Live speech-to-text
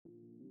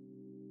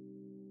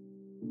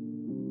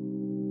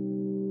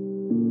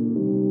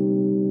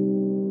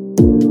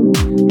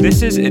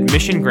This is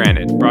Admission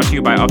Granted, brought to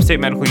you by Upstate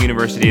Medical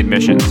University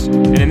Admissions.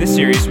 And in this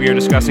series, we are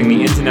discussing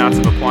the ins and outs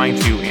of applying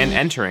to and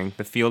entering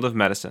the field of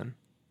medicine.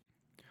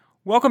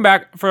 Welcome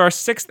back for our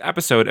 6th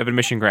episode of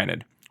Admission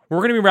Granted. We're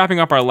going to be wrapping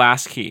up our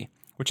last key,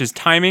 which is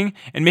timing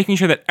and making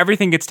sure that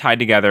everything gets tied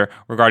together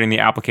regarding the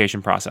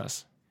application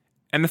process.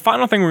 And the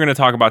final thing we're going to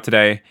talk about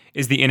today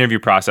is the interview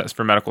process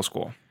for medical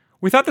school.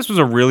 We thought this was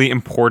a really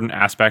important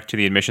aspect to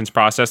the admissions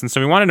process, and so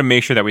we wanted to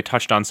make sure that we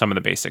touched on some of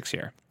the basics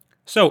here.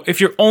 So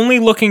if you're only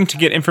looking to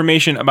get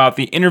information about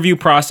the interview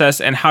process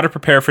and how to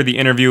prepare for the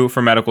interview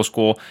for medical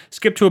school,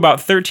 skip to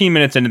about 13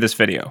 minutes into this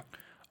video.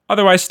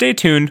 Otherwise, stay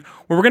tuned,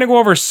 where we're going to go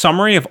over a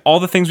summary of all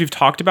the things we've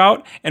talked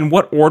about and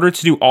what order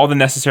to do all the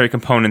necessary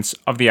components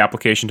of the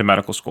application to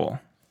medical school.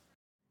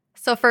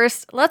 So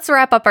first, let's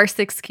wrap up our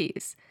 6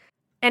 keys.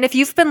 And if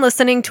you've been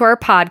listening to our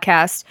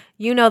podcast,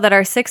 you know that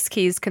our 6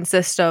 keys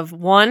consist of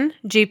 1,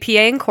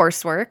 GPA and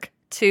coursework,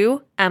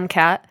 2,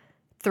 MCAT,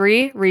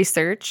 3,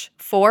 research,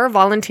 4,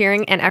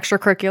 volunteering and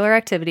extracurricular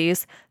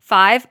activities,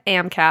 5,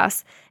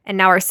 AMCAS, and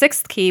now our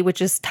 6th key,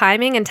 which is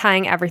timing and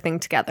tying everything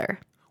together.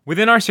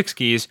 Within our 6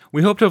 keys,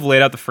 we hope to have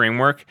laid out the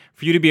framework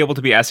for you to be able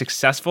to be as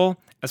successful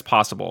as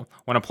possible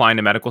when applying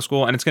to medical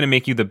school, and it's going to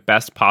make you the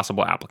best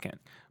possible applicant.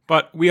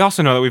 But we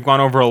also know that we've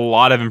gone over a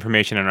lot of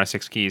information in our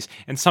 6 keys,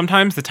 and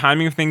sometimes the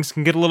timing of things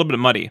can get a little bit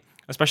muddy,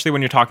 especially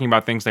when you're talking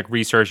about things like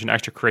research and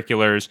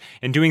extracurriculars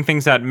and doing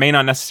things that may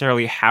not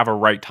necessarily have a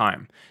right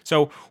time.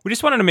 So we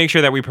just wanted to make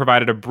sure that we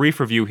provided a brief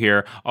review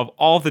here of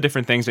all of the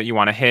different things that you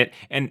want to hit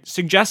and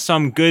suggest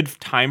some good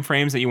time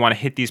frames that you want to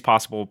hit these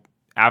possible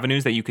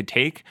avenues that you could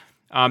take,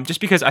 just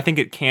because I think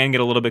it can get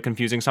a little bit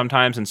confusing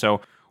sometimes. And so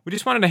we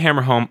just wanted to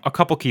hammer home a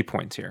couple key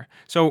points here.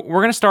 So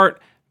we're going to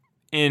start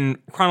in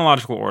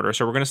chronological order.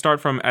 So we're going to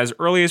start from as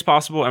early as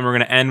possible, and we're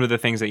going to end with the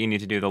things that you need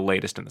to do the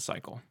latest in the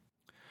cycle.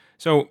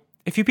 So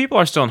if you people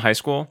are still in high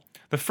school,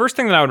 the first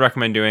thing that I would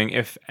recommend doing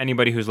if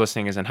anybody who's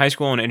listening is in high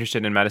school and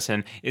interested in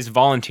medicine is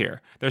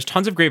volunteer. There's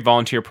tons of great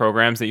volunteer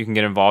programs that you can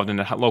get involved in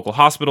at local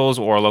hospitals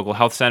or local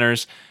health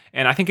centers.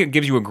 And I think it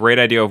gives you a great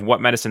idea of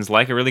what medicine's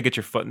like. It really gets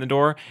your foot in the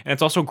door. And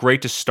it's also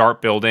great to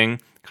start building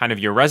kind of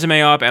your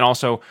resume up and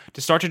also to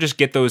start to just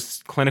get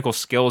those clinical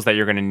skills that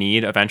you're going to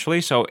need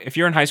eventually. So if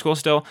you're in high school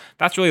still,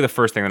 that's really the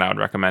first thing that I would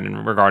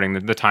recommend regarding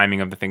the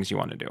timing of the things you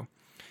want to do.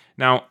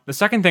 Now, the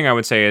second thing I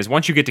would say is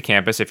once you get to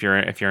campus, if you're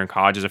in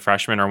college as a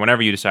freshman or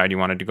whenever you decide you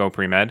wanted to go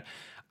pre-med,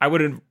 I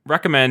would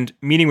recommend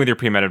meeting with your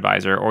pre-med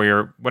advisor or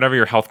your whatever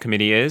your health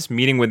committee is,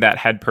 meeting with that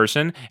head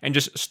person and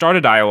just start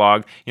a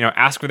dialogue,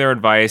 ask for their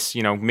advice,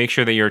 make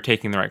sure that you're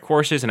taking the right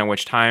courses and at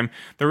which time.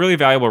 They're a really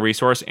valuable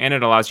resource, and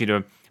it allows you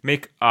to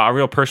make a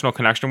real personal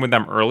connection with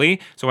them early.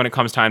 So when it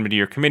comes time to do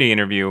your committee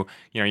interview,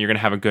 you're going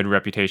to have a good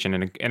reputation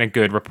and a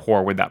good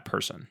rapport with that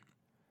person.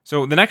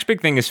 So the next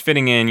big thing is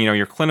fitting in,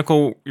 your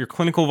clinical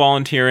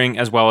volunteering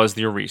as well as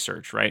your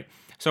research, right?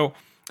 So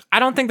I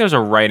don't think there's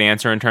a right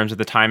answer in terms of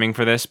the timing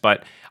for this,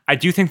 but I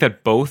do think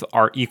that both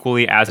are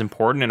equally as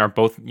important and are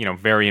both,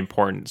 very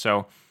important.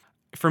 So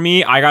for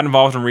me, I got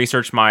involved in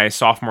research my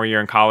sophomore year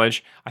in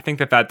college. I think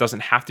that doesn't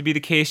have to be the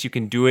case. You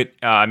can do it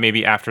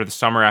maybe after the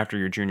summer, after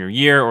your junior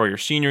year or your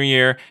senior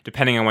year,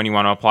 depending on when you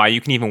want to apply. You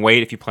can even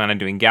wait if you plan on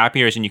doing gap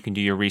years, and you can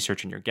do your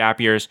research in your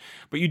gap years.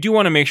 But you do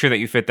want to make sure that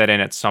you fit that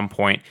in at some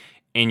point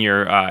in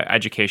your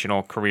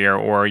educational career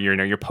or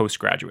your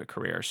postgraduate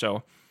career.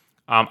 So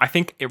I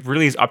think it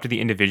really is up to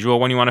the individual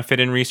when you want to fit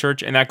in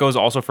research, and that goes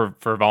also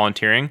for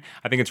volunteering.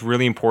 I think it's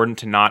really important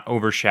to not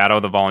overshadow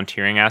the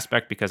volunteering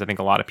aspect because I think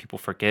a lot of people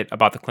forget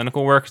about the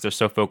clinical work because they're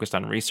so focused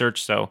on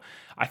research. So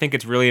I think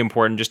it's really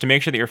important just to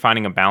make sure that you're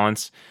finding a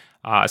balance,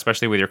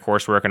 especially with your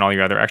coursework and all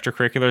your other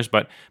extracurriculars,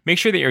 but make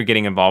sure that you're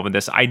getting involved with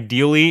this.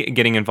 Ideally,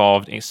 getting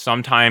involved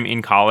sometime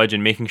in college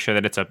and making sure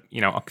that it's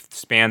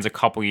spans a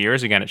couple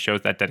years. Again, it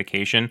shows that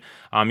dedication.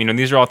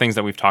 These are all things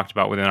that we've talked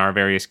about within our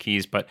various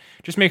keys, but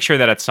just make sure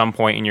that at some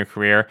point in your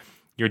career,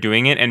 you're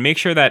doing it, and make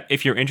sure that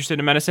if you're interested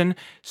in medicine,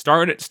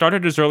 start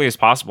it as early as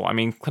possible. I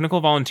mean, clinical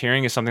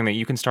volunteering is something that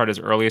you can start as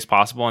early as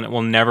possible, and it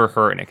will never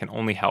hurt, and it can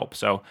only help.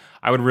 So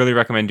I would really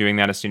recommend doing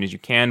that as soon as you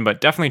can, but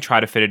definitely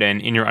try to fit it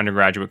in your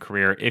undergraduate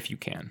career if you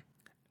can.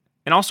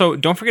 And also,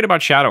 don't forget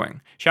about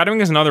shadowing.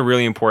 Shadowing is another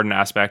really important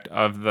aspect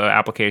of the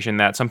application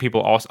that some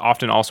people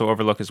often also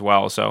overlook as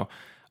well. So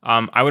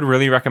I would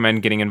really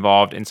recommend getting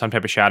involved in some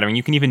type of shadowing.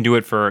 You can even do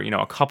it for,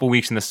 a couple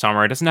weeks in the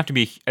summer. It doesn't have to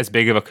be as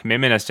big of a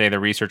commitment as, say, the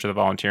research or the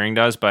volunteering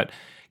does, but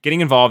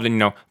getting involved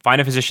and, find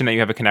a physician that you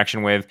have a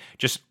connection with,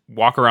 just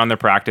walk around their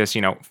practice,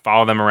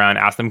 follow them around,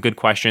 ask them good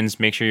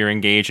questions, make sure you're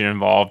engaged and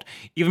involved.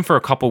 Even for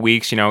a couple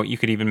weeks, you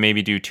could even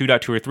maybe do two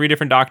or three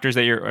different doctors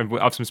that you're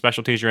of some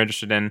specialties you're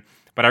interested in.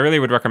 But I really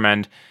would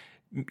recommend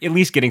at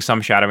least getting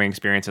some shadowing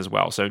experience as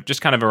well. So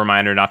just kind of a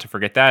reminder not to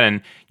forget that.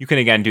 And you can,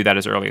 again, do that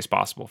as early as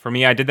possible. For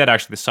me, I did that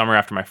actually the summer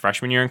after my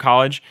freshman year in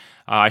college.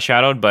 I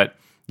shadowed, but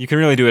you can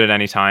really do it at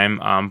any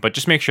time. But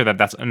just make sure that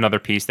that's another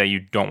piece that you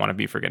don't want to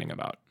be forgetting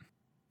about.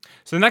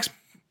 So the next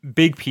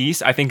big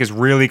piece, I think, is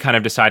really kind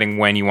of deciding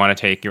when you want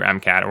to take your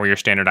MCAT or your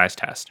standardized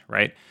test,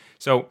 right?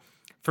 So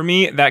For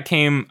me, that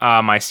came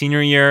my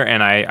senior year,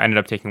 and I ended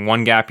up taking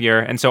one gap year.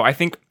 And so I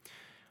think,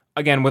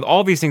 again, with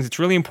all these things, it's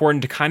really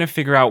important to kind of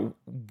figure out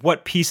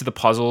what piece of the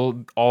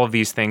puzzle all of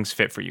these things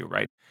fit for you,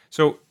 right?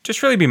 So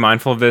just really be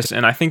mindful of this.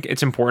 And I think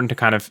it's important to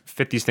kind of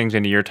fit these things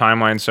into your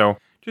timeline. So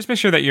just make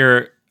sure that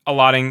you're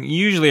allotting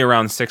usually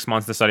around 6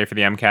 months to study for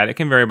the MCAT. It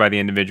can vary by the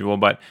individual,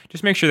 but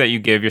just make sure that you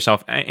give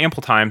yourself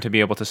ample time to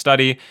be able to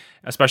study,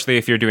 especially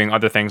if you're doing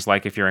other things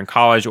like if you're in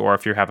college or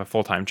if you have a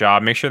full-time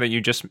job. Make sure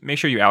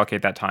you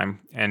allocate that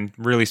time and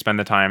really spend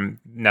the time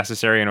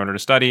necessary in order to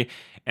study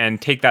and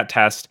take that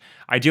test.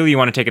 Ideally, you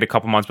want to take it a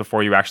couple months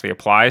before you actually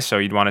apply. So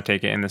you'd want to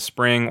take it in the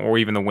spring or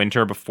even the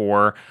winter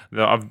before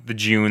the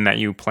June that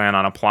you plan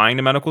on applying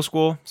to medical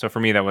school. So for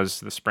me, that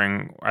was the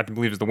spring. I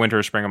believe it was the winter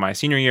or spring of my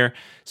senior year.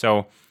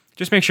 So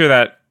just make sure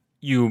that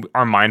you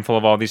are mindful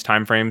of all these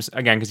timeframes.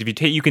 Again, because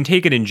if you can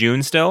take it in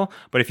June still,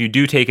 but if you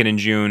do take it in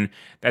June,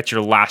 that's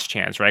your last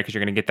chance, right? Because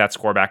you're going to get that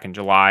score back in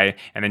July,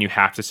 and then you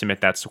have to submit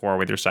that score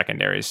with your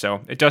secondaries. So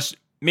it does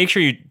make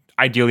sure you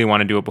ideally want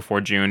to do it before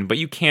June, but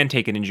you can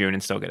take it in June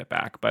and still get it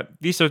back. But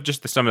these are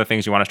just some of the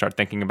things you want to start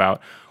thinking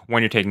about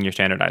when you're taking your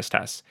standardized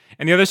tests.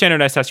 And the other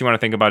standardized test you want to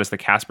think about is the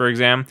Casper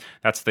exam.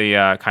 That's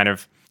the kind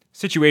of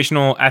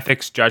situational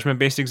ethics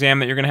judgment-based exam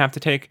that you're going to have to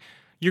take.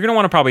 You're going to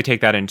want to probably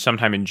take that in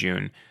sometime in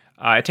June.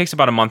 It takes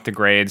about a month to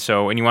grade,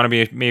 and you want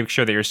to make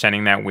sure that you're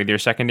sending that with your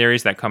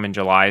secondaries that come in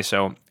July.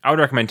 So I would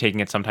recommend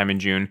taking it sometime in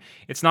June.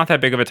 It's not that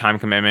big of a time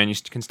commitment.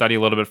 You can study a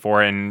little bit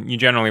for it, and you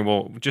generally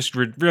will just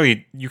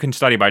you can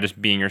study by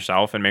just being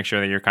yourself and make sure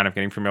that you're kind of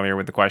getting familiar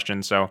with the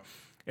questions. So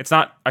it's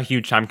not a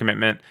huge time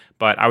commitment,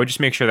 but I would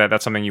just make sure that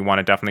that's something you want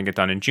to definitely get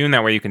done in June.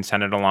 That way you can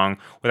send it along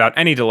without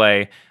any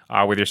delay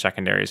with your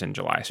secondaries in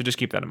July. So just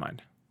keep that in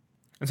mind.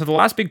 And so the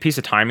last big piece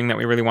of timing that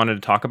we really wanted to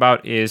talk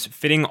about is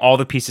fitting all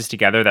the pieces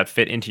together that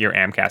fit into your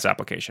AMCAS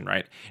application,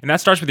 right? And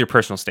that starts with your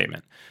personal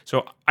statement.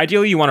 So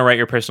ideally, you want to write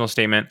your personal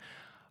statement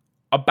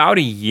about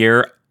a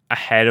year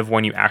ahead of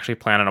when you actually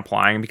plan on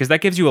applying, because that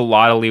gives you a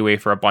lot of leeway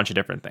for a bunch of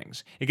different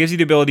things. It gives you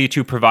the ability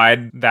to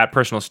provide that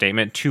personal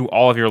statement to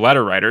all of your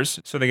letter writers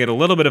so they get a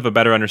little bit of a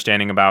better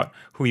understanding about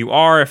who you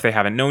are if they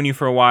haven't known you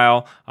for a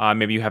while,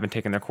 maybe you haven't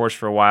taken their course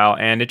for a while,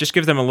 and it just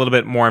gives them a little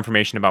bit more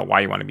information about why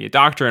you want to be a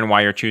doctor and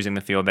why you're choosing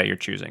the field that you're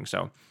choosing.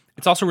 So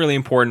it's also really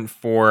important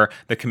for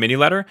the committee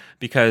letter,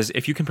 because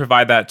if you can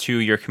provide that to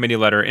your committee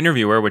letter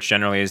interviewer, which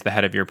generally is the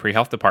head of your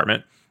pre-health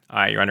department,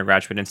 your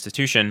undergraduate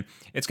institution,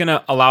 it's going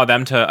to allow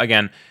them to,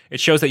 again, it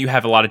shows that you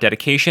have a lot of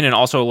dedication and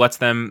also lets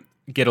them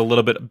get a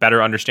little bit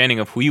better understanding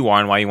of who you are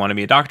and why you want to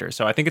be a doctor.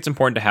 So I think it's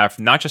important to have,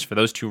 not just for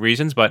those two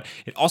reasons, but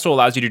it also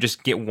allows you to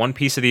just get one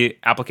piece of the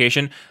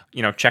application,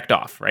 checked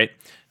off, right?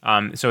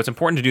 So it's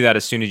important to do that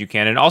as soon as you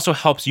can. And it also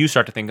helps you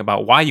start to think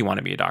about why you want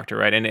to be a doctor,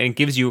 right? And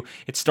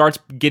it starts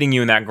getting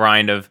you in that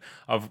grind of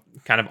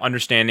kind of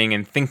understanding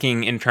and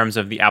thinking in terms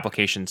of the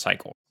application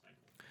cycle.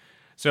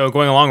 So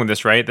going along with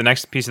this, right, the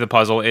next piece of the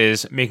puzzle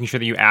is making sure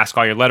that you ask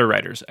all your letter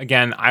writers.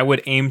 Again, I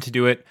would aim to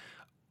do it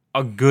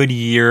a good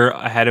year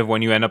ahead of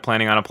when you end up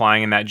planning on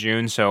applying in that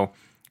June. So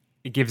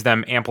it gives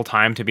them ample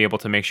time to be able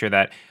to make sure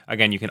that,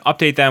 again, you can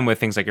update them with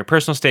things like your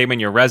personal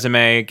statement, your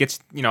resume,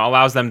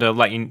 allows them to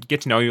let you get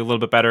to know you a little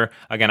bit better.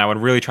 Again, I would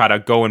really try to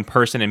go in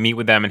person and meet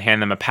with them and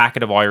hand them a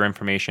packet of all your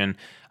information.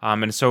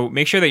 And so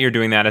make sure that you're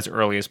doing that as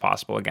early as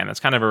possible. Again, that's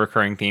kind of a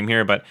recurring theme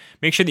here, but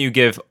make sure that you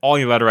give all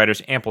your letter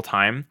writers ample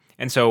time.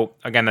 And so,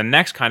 again, the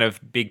next kind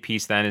of big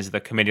piece then is the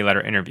committee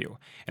letter interview.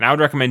 And I would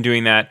recommend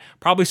doing that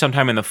probably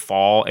sometime in the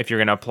fall. If you're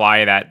going to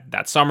apply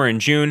that summer in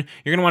June,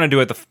 you're going to want to do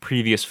it the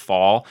previous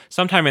fall,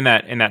 sometime in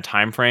that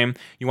time frame.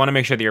 You want to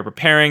make sure that you're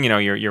preparing.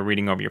 You're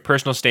reading over your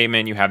personal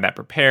statement. You have that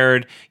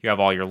prepared. You have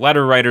all your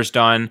letter writers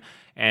done.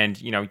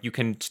 And, you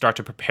can start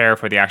to prepare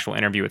for the actual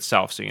interview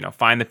itself. So,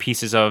 find the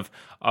pieces of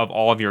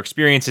all of your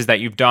experiences that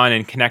you've done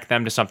and connect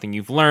them to something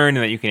you've learned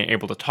and that you can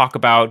able to talk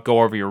about,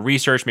 go over your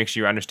research, make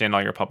sure you understand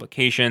all your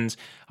publications,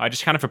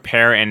 just kind of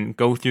prepare and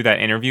go through that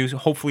interview,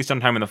 hopefully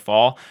sometime in the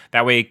fall.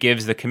 That way it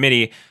gives the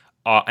committee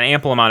an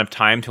ample amount of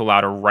time to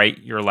allow to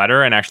write your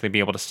letter and actually be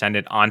able to send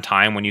it on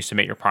time when you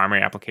submit your primary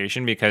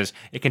application, because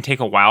it can take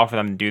a while for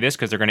them to do this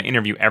because they're going to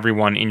interview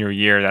everyone in your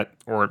year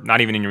or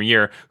not even in your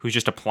year, who's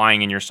just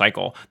applying in your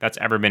cycle that's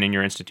ever been in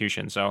your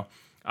institution. So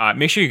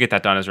make sure you get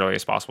that done as early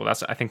as possible.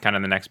 That's, I think, kind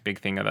of the next big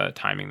thing of the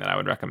timing that I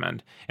would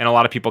recommend. And a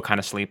lot of people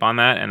kind of sleep on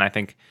that. And I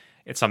think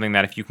it's something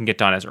that if you can get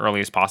done as early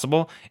as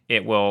possible,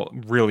 it will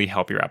really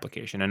help your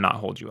application and not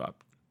hold you up.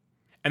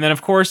 And then,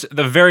 of course,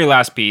 the very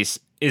last piece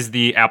is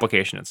the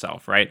application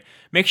itself, right?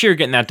 Make sure you're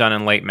getting that done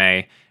in late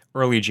May,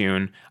 early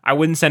June. I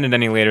wouldn't send it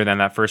any later than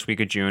that first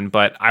week of June,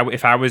 but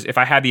if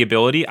I had the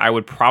ability, I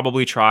would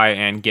probably try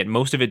and get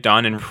most of it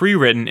done and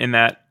pre-written in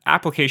that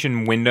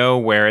application window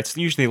where it's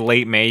usually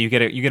late May. You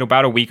get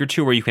about a week or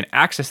two where you can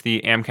access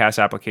the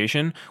AMCAS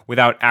application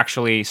without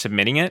actually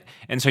submitting it.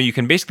 And so you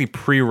can basically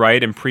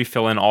pre-write and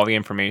pre-fill in all the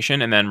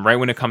information. And then right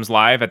when it comes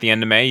live at the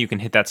end of May, you can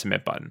hit that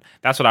submit button.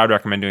 That's what I would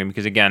recommend doing,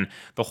 because again,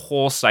 the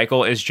whole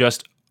cycle is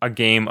just a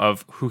game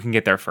of who can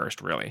get there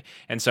first, really.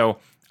 And so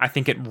I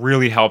think it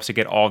really helps to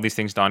get all of these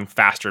things done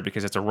faster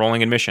because it's a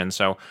rolling admission.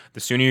 So the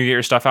sooner you get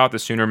your stuff out, the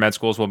sooner med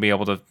schools will be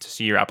able to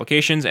see your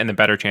applications and the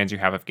better chance you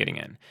have of getting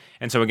in.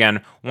 And so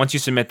again, once you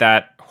submit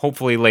that,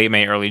 hopefully late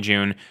May, early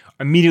June,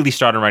 immediately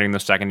start on writing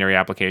those secondary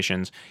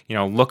applications.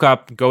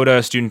 Go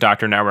to Student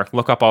Doctor Network,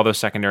 look up all those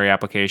secondary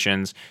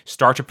applications,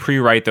 start to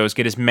pre-write those,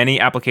 get as many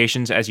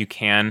applications as you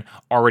can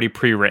already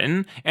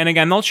pre-written. And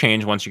again, they'll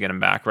change once you get them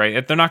back,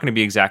 right? They're not going to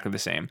be exactly the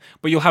same,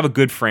 but you'll have a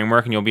good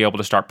framework and you'll be able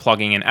to start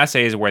plugging in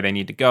essays where they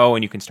need to go,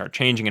 and you can start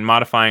changing and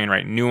modifying and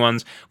writing new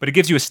ones. But it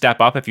gives you a step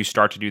up if you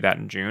start to do that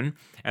in June.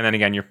 And then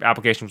again, your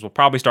applications will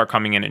probably start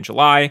coming in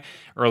July,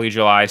 early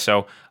July.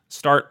 So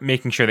start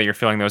making sure that you're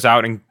filling those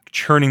out and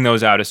churning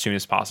those out as soon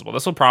as possible.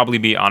 This will probably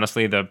be,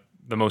 honestly, the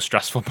most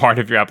stressful part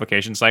of your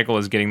application cycle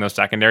is getting those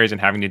secondaries and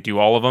having to do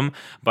all of them.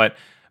 But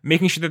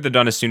making sure that they're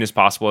done as soon as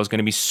possible is going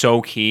to be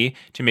so key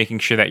to making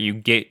sure that you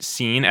get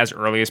seen as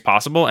early as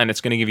possible, and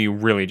it's going to give you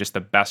really just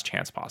the best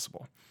chance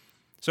possible.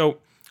 So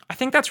I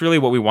think that's really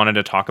what we wanted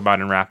to talk about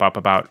and wrap up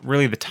about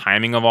really the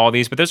timing of all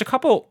these. But there's a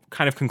couple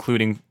kind of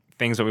concluding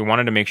things that we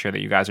wanted to make sure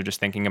that you guys are just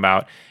thinking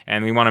about,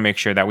 and we want to make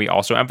sure that we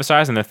also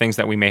emphasize on the things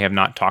that we may have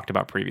not talked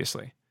about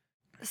previously.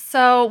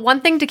 So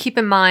one thing to keep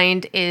in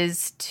mind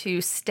is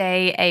to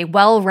stay a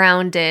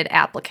well-rounded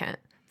applicant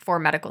for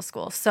medical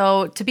school.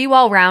 So to be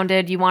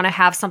well-rounded, you want to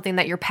have something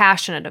that you're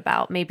passionate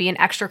about, maybe an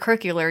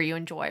extracurricular you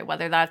enjoy,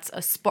 whether that's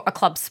a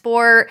club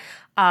sport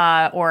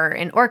or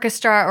an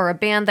orchestra or a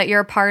band that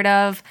you're a part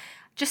of.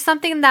 Just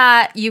something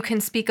that you can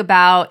speak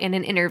about in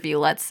an interview,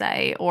 let's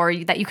say, or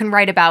that you can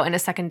write about in a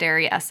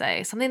secondary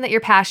essay, something that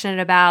you're passionate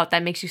about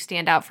that makes you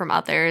stand out from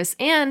others,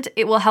 and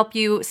it will help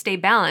you stay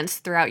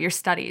balanced throughout your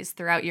studies,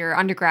 throughout your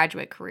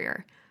undergraduate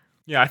career.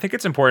 Yeah, I think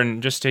it's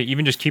important just to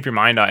even just keep your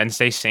mind out and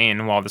stay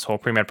sane while this whole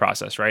pre-med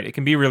process, right? It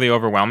can be really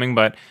overwhelming,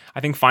 but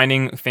I think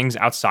finding things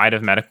outside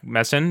of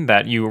medicine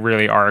that you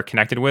really are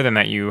connected with and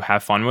that you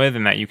have fun with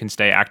and that you can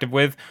stay active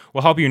with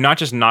will help you not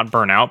just not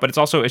burn out, but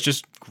it's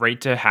just great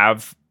to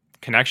have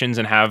connections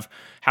and have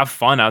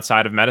fun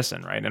outside of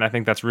medicine, right? And I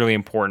think that's really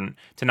important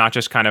to not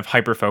just kind of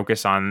hyper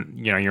focus on,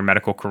 your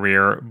medical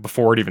career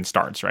before it even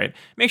starts, right?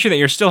 Make sure that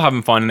you're still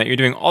having fun and that you're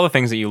doing all the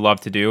things that you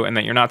love to do and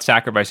that you're not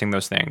sacrificing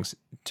those things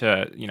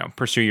to,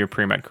 pursue your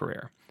pre-med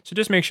career. So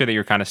just make sure that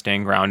you're kind of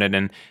staying grounded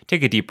and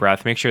take a deep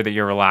breath, make sure that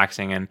you're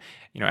relaxing. And,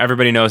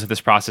 everybody knows that this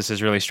process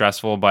is really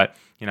stressful, but,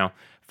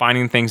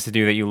 finding things to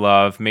do that you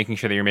love, making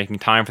sure that you're making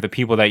time for the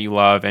people that you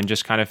love, and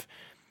just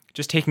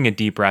taking a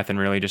deep breath and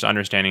really just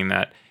understanding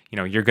that,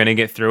 you're going to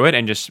get through it,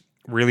 and just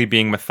really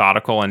being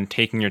methodical and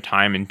taking your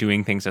time and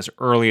doing things as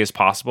early as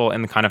possible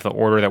in kind of the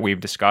order that we've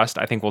discussed,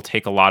 I think will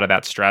take a lot of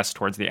that stress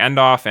towards the end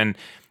off, and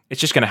it's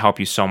just going to help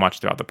you so much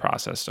throughout the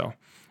process. So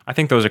I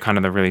think those are kind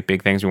of the really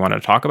big things we wanted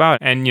to talk about.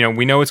 And,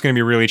 we know it's going to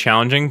be really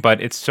challenging, but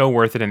it's so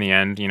worth it in the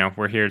end.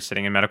 We're here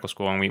sitting in medical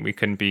school, and we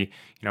couldn't be,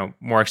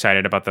 more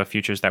excited about the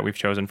futures that we've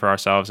chosen for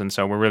ourselves. And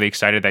so we're really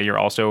excited that you're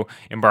also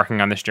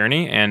embarking on this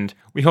journey. And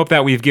we hope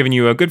that we've given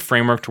you a good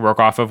framework to work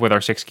off of with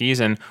our 6 keys.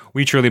 And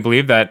we truly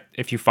believe that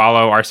if you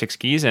follow our 6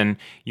 keys and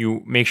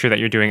you make sure that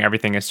you're doing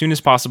everything as soon as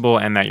possible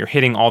and that you're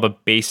hitting all the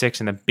basics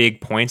and the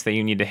big points that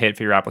you need to hit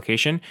for your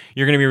application,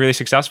 you're going to be really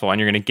successful, and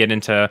you're going to get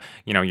into,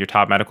 your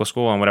top medical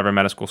school, and whatever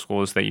medical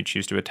schools that you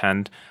choose to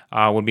attend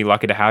would be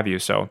lucky to have you.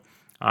 So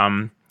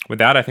with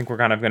that, I think we're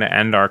kind of going to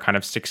end our kind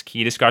of 6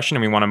 key discussion,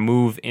 and we want to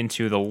move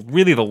into the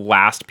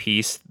last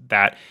piece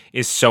that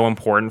is so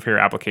important for your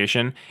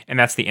application, and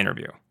that's the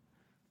interview.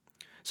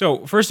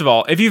 So first of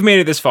all, if you've made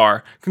it this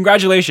far,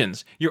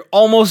 congratulations. You're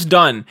almost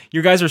done.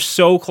 You guys are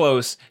so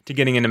close to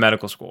getting into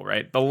medical school,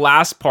 right? The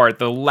last part,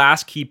 the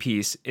last key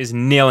piece is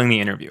nailing the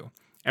interview.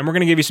 And we're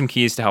going to give you some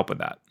keys to help with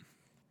that.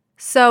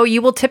 So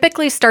you will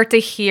typically start to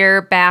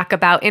hear back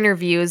about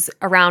interviews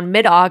around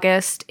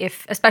mid-August,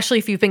 especially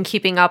if you've been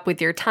keeping up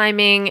with your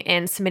timing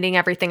and submitting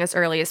everything as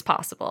early as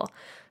possible.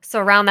 So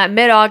around that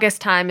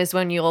mid-August time is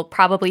when you'll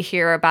probably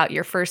hear about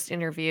your first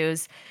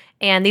interviews.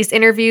 And these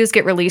interviews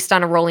get released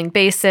on a rolling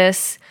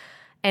basis.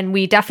 And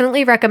we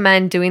definitely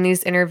recommend doing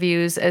these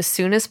interviews as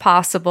soon as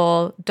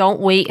possible. Don't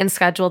wait and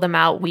schedule them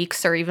out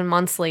weeks or even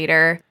months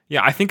later.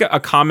 Yeah, I think a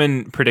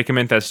common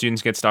predicament that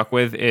students get stuck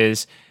with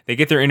is they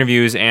get their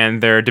interviews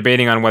and they're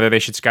debating on whether they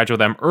should schedule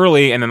them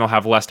early and then they'll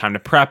have less time to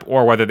prep,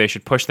 or whether they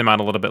should push them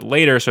out a little bit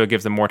later so it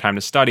gives them more time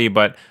to study,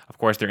 but of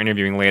course they're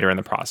interviewing later in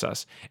the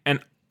process. And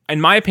in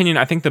my opinion,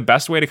 I think the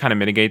best way to kind of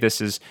mitigate this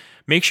is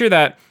make sure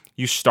that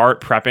you start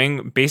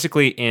prepping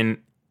basically in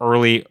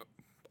early.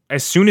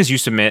 As soon as you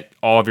submit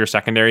all of your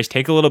secondaries,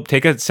 take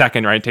a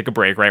second, right? Take a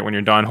break, right? When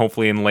you're done,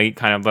 hopefully in late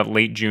July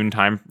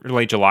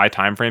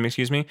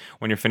timeframe,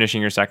 when you're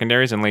finishing your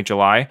secondaries in late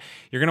July,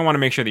 you're going to want to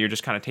make sure that you're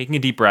just kind of taking a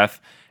deep breath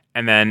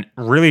and then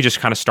really just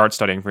kind of start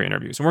studying for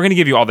interviews. And we're going to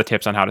give you all the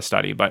tips on how to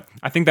study, but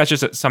I think that's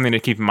just something to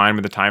keep in mind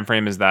with the time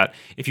frame, is that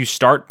if you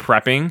start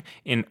prepping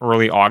in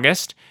early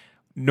August,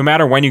 no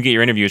matter when you get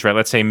your interviews, right?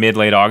 Let's say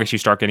late August, you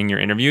start getting your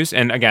interviews.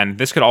 And again,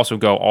 this could also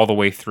go all the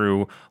way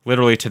through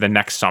literally to the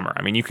next summer.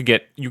 I mean, you could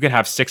have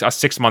a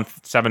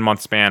 6-month,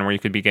 7-month span where you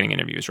could be getting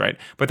interviews, right?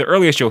 But the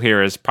earliest you'll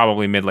hear is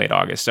probably late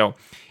August. So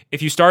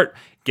if you start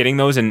getting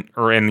those in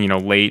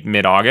late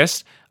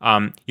mid-August,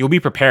 you'll be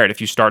prepared if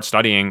you start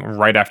studying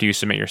right after you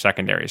submit your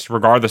secondaries,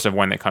 regardless of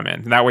when they come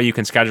in. That way you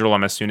can schedule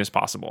them as soon as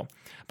possible.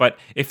 But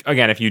if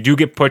you do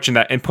get pushing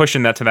that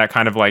to that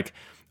kind of like,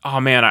 oh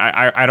man,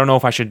 I don't know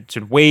if I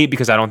should wait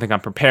because I don't think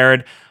I'm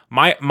prepared.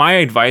 My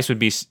advice would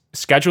be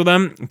schedule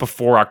them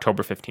before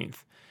October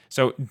 15th.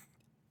 So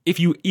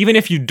even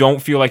if you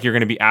don't feel like you're going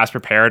to be as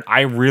prepared,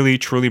 I really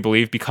truly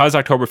believe, because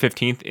October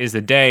 15th is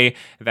the day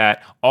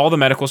that all the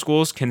medical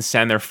schools can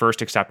send their first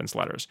acceptance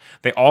letters.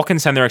 They all can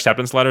send their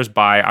acceptance letters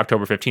by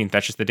October 15th.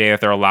 That's just the day that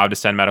they're allowed to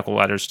send medical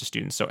letters to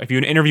students. So if you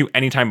interview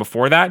anytime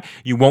before that,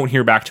 you won't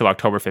hear back till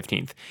October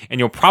 15th. And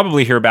you'll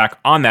probably hear back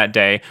on that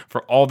day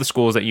for all the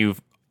schools that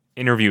you've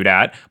interviewed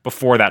at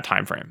before that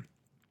time frame.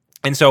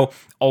 And so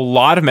a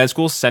lot of med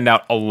schools send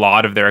out a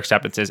lot of their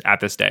acceptances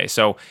at this day.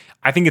 So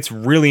I think it's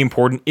really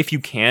important, if you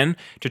can,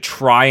 to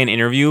try an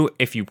interview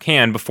if you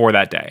can before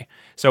that day.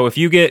 So if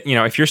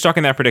you're stuck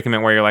in that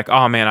predicament where you're like,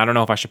 oh man, I don't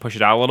know if I should push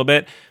it out a little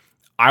bit,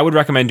 I would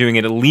recommend doing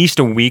it at least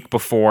a week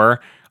before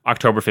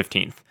October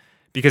 15th.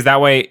 Because that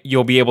way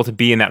you'll be able to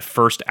be in that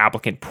first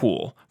applicant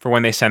pool for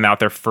when they send out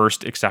their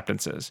first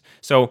acceptances.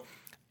 So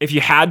if you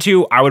had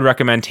to, I would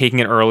recommend taking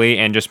it early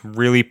and just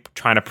really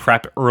trying to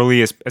prep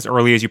early as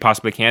early as you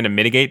possibly can to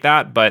mitigate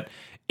that. But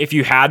if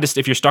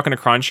you're stuck in a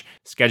crunch,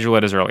 schedule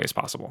it as early as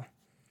possible.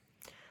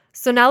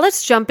 So now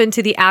let's jump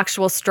into the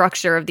actual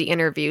structure of the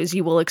interviews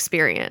you will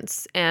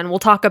experience, and we'll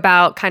talk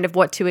about kind of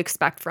what to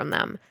expect from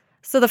them.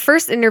 So the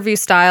first interview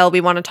style we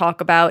want to talk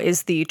about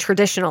is the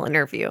traditional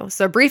interview.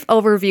 So a brief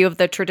overview of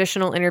the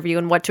traditional interview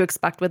and what to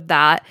expect with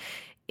that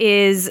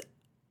is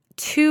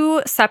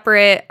 2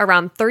 separate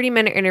around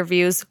 30-minute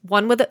interviews,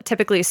 one with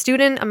typically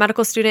a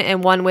medical student,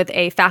 and one with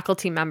a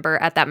faculty member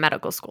at that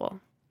medical school.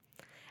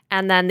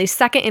 And then the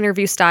second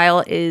interview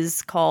style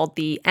is called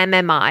the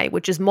MMI,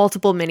 which is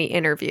multiple mini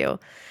interview.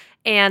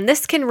 And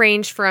this can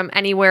range from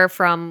anywhere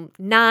from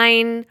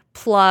 9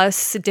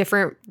 plus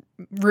different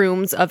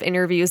rooms of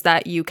interviews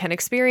that you can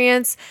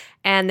experience.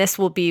 And this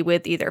will be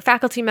with either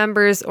faculty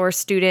members or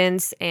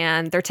students.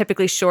 And they're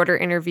typically shorter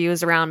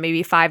interviews, around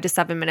maybe 5 to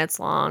 7 minutes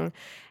long.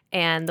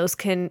 And those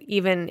can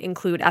even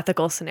include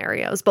ethical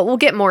scenarios, but we'll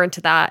get more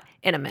into that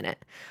in a minute.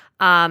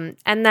 And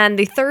then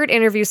the third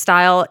interview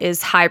style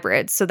is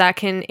hybrid. So that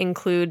can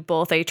include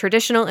both a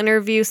traditional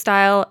interview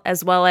style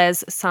as well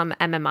as some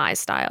MMI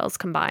styles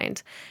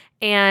combined.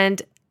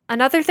 And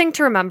another thing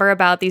to remember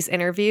about these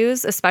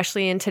interviews,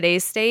 especially in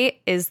today's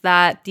state, is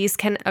that these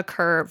can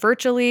occur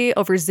virtually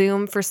over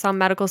Zoom for some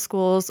medical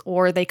schools,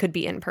 or they could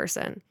be in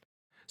person.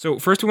 So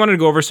first, we wanted to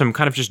go over some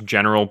kind of just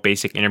general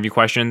basic interview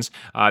questions.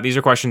 These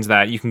are questions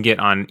that you can get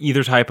on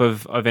either type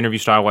of interview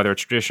style, whether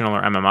it's traditional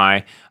or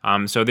MMI.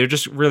 So they're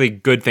just really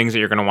good things that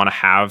you're going to want to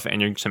have,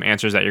 and some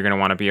answers that you're going to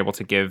want to be able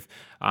to give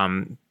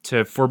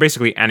for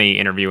basically any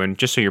interview, and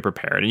just so you're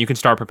prepared. And you can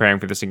start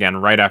preparing for this again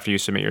right after you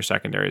submit your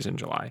secondaries in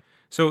July.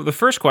 So the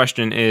first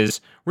question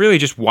is really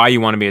just why you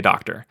want to be a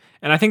doctor.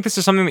 And I think this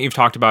is something that you've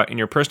talked about in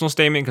your personal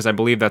statement, because I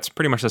believe that's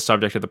pretty much the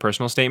subject of the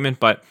personal statement.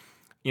 But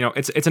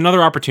it's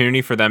another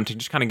opportunity for them to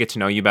just kind of get to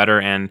know you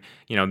better. And,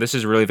 this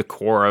is really the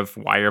core of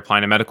why you're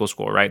applying to medical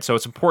school, right? So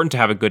it's important to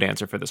have a good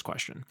answer for this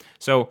question.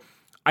 So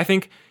I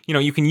think,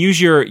 you can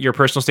use your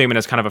personal statement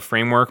as kind of a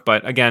framework,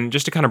 but again,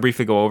 just to kind of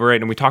briefly go over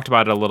it, and we talked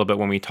about it a little bit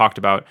when we talked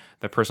about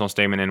the personal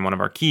statement in one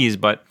of our keys,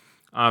 but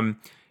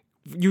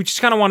you just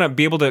kind of want to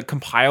be able to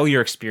compile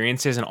your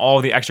experiences and all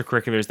of the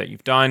extracurriculars that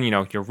you've done,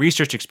 your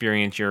research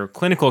experience, your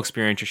clinical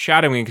experience, your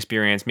shadowing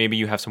experience, maybe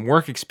you have some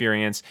work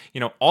experience,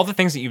 all the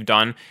things that you've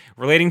done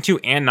relating to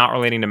and not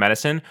relating to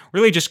medicine.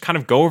 Really just kind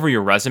of go over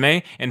your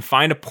resume and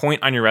find a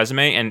point on your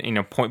resume and,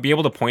 be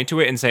able to point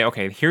to it and say,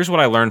 okay, here's what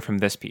I learned from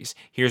this piece.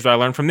 Here's what I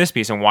learned from this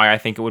piece, and why I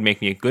think it would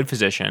make me a good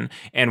physician,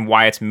 and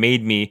why it's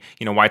made me,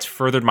 why it's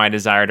furthered my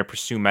desire to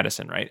pursue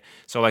medicine, right?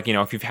 So like,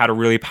 if you've had a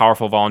really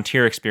powerful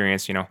volunteer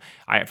experience,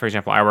 for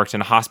example, I worked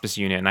in a hospice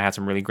unit and I had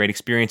some really great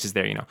experiences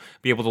there,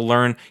 be able to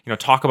learn,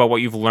 talk about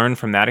what you've learned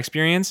from that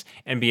experience,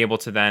 and be able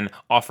to then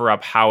offer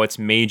up how it's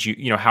made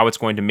you, how it's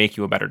going to make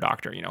you a better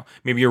doctor.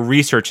 Maybe your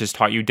research has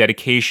taught you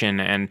dedication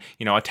and,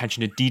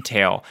 attention to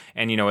detail.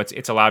 And,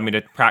 it's allowed me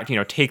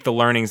to take the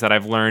learnings that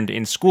I've learned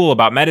in school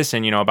about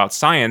medicine, about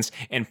science,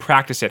 and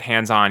practice it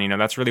hands-on.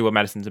 That's really what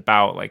medicine's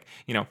about. Like,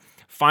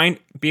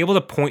 be able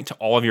to point to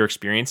all of your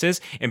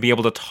experiences and be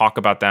able to talk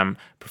about them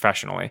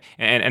professionally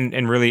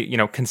and really,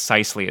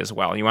 concisely as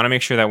well. You want to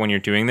make sure that when you're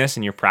doing this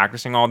and you're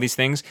practicing all these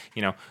things,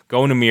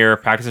 go in a mirror,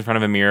 practice in front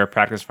of a mirror,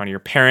 practice in front of your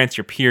parents,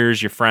 your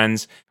peers, your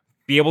friends.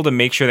 Be able to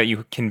make sure that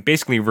you can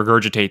basically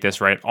regurgitate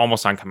this, right,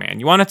 almost on command.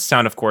 You want it to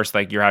sound, of course,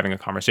 like you're having a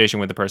conversation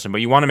with the person,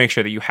 but you want to make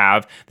sure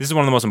that this is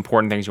one of the most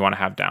important things you want to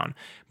have down.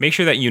 Make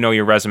sure that you know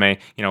your resume,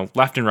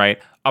 left and right,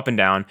 up and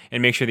down,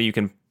 and make sure that you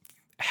can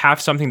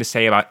have something to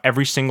say about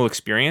every single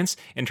experience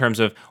in terms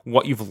of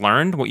what you've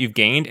learned, what you've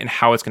gained, and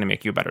how it's going to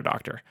make you a better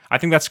doctor. I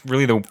think that's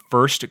really the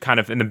first kind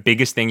of and the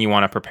biggest thing you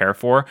want to prepare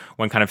for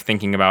when kind of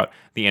thinking about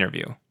the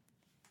interview.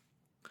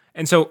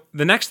 And so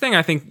the next thing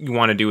I think you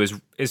want to do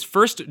is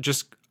first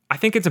just, I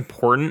think it's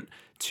important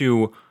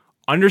to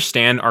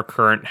understand our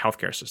current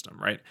healthcare system,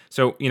 right?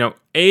 So,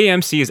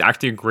 AAMC is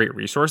actually a great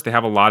resource. They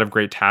have a lot of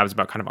great tabs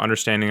about kind of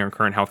understanding our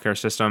current healthcare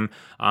system.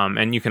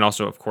 And you can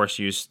also, of course,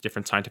 use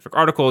different scientific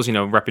articles,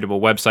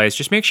 reputable websites.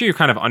 Just make sure you're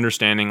kind of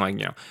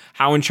understanding,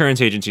 how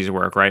insurance agencies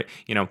work, right?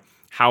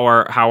 How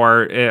our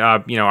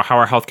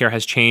healthcare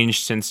has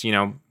changed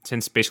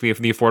since basically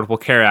the Affordable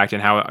Care Act,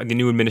 and how the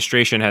new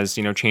administration has,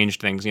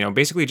 changed things.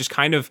 Basically just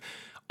kind of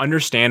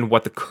understand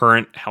what the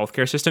current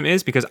healthcare system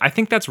is, because I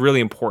think that's really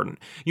important.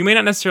 You may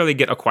not necessarily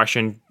get a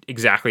question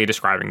exactly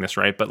describing this,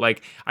 right? But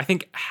I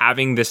think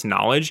having this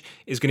knowledge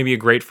is going to be a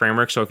great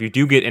framework. So if you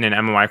do get in an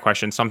MMI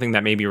question something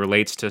that maybe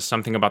relates to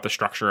something about the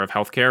structure of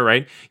healthcare,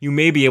 right? You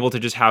may be able to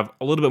just have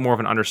a little bit more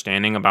of an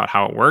understanding about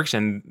how it works,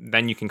 and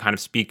then you can kind of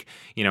speak,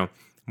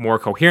 more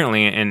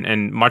coherently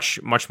and much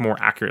more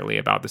accurately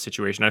about the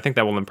situation. I think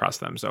that will impress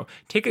them. So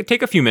take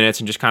a few minutes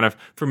and just kind of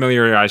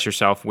familiarize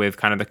yourself with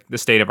kind of the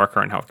state of our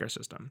current healthcare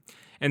system.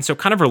 And so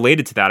kind of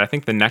related to that, I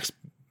think the next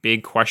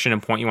big question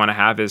and point you want to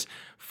have is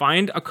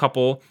find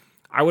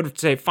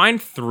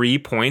 3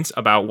 points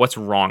about what's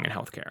wrong in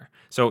healthcare.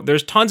 So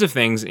there's tons of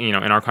things, in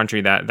our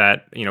country that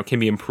can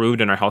be improved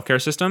in our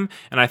healthcare system.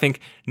 And I think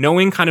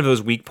knowing kind of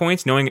those weak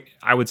points,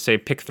 I would say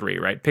pick 3,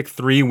 right? Pick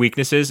 3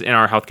 weaknesses in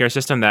our healthcare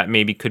system that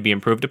maybe could be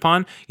improved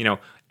upon.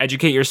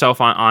 Educate yourself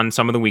on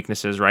some of the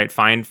weaknesses, right?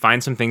 Find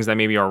some things that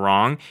maybe are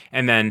wrong,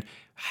 and then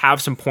have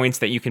some points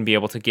that you can be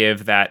able to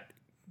give that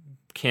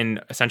can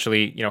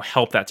essentially,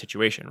 help that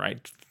situation,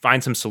 right?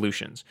 Find some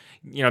solutions.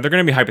 They're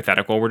going to be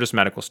hypothetical. We're just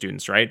medical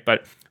students, right?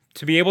 But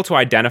to be able to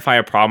identify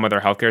a problem with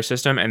our healthcare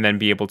system and then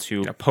be able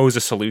to pose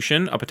a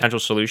potential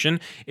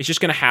solution, it's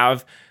just going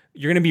to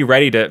you're going to be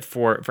ready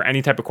for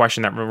any type of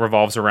question that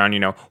revolves around,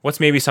 what's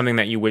maybe something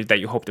that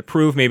you hope to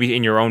prove maybe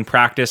in your own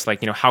practice,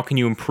 how can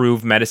you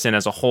improve medicine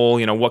as a whole,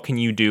 what can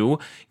you do?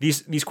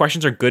 These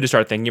questions are good to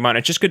start thinking about.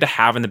 It's just good to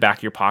have in the back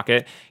of your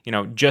pocket,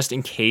 just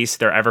in case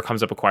there ever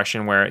comes up a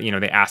question where,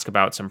 they ask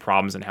about some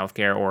problems in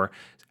healthcare, or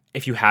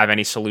if you have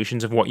any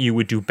solutions of what you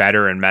would do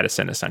better in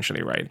medicine,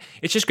 essentially, right?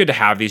 It's just good to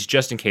have these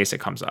just in case it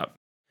comes up.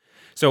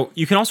 So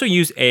you can also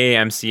use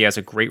AAMC as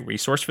a great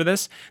resource for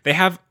this. They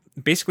have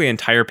basically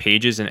entire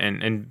pages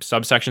and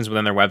subsections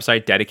within their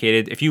website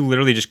dedicated. If you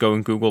literally just go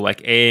and Google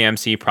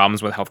AAMC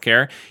problems with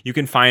healthcare, you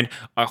can find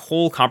a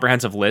whole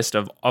comprehensive list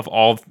of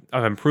all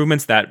of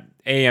improvements that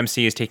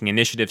AAMC is taking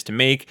initiatives to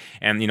make.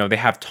 And, they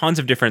have tons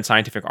of different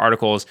scientific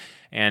articles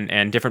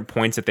and different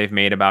points that they've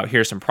made about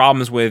here's some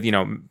problems with,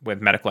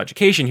 with medical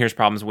education, here's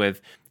problems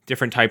with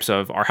different types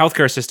of our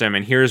healthcare system,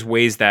 and here's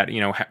ways that,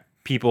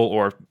 people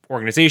or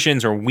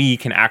organizations or we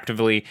can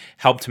actively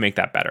help to make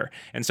that better.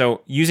 And so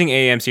using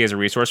AAMC as a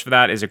resource for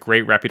that is a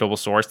great reputable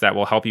source that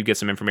will help you get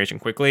some information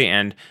quickly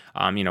and,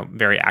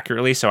 very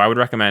accurately. So I would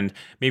recommend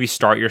maybe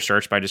start your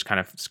search by just kind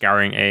of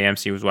scouring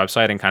AAMC's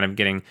website and kind of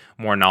getting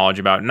more knowledge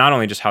about not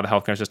only just how the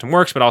healthcare system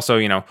works, but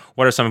also,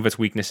 what are some of its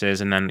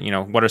weaknesses, and then,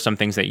 what are some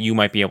things that you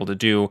might be able to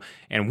do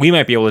and we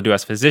might be able to do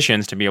as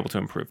physicians to be able to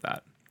improve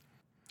that.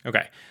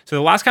 Okay, so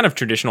the last kind of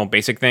traditional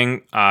basic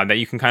thing that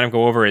you can kind of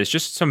go over is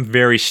just some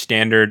very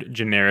standard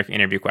generic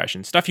interview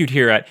questions, stuff you'd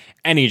hear at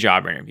any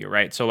job interview,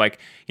 right? So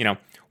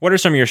what are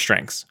some of your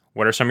strengths?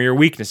 What are some of your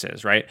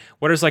weaknesses, right?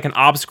 What is an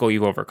obstacle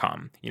you've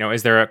overcome?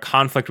 Is there a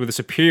conflict with a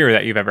superior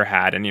that you've ever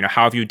had? And,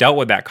 how have you dealt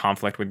with that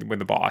conflict with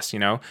the boss,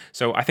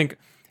 So I think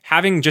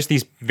having just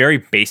these very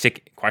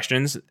basic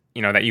questions,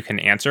 that you can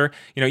answer,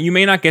 you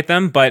may not get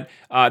them, but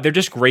they're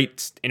just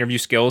great interview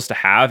skills to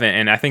have.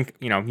 And I think,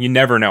 you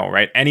never know,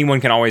 right?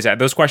 Anyone can always add.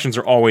 Those questions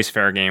are always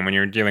fair game when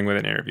you're dealing with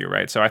an interview,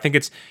 right? So I think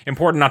it's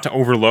important not to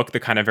overlook the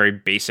kind of very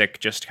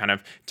basic, just kind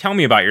of tell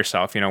me about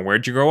yourself,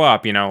 where'd you grow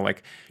up,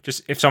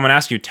 just if someone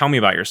asks you, tell me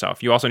about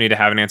yourself, you also need to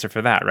have an answer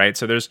for that, right?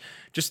 So there's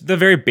just the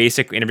very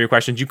basic interview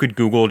questions. You could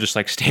Google just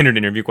standard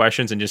interview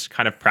questions and just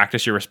kind of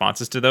practice your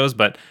responses to those.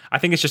 But I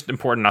think it's just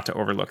important not to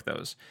overlook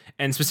those.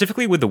 And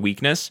specifically with the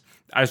weakness,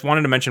 I just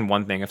wanted to mention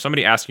one thing. If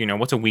somebody asks you,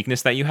 what's a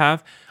weakness that you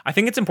have, I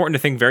think it's important to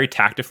think very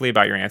tactfully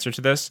about your answer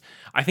to this.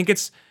 I think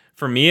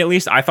for me at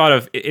least, I thought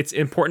of it's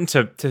important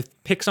to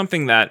pick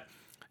something that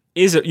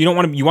is, you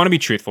want to be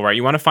truthful, right?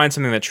 You want to find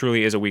something that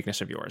truly is a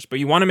weakness of yours, but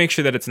you want to make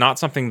sure that it's not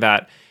something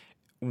that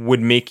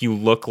would make you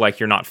look like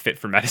you're not fit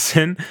for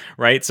medicine,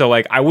 right? So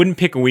I wouldn't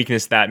pick a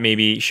weakness that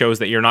maybe shows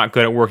that you're not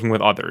good at working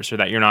with others or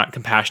that you're not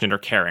compassionate or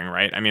caring,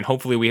 right? I mean,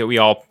 hopefully we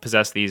all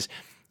possess these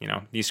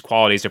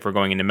qualities if we're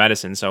going into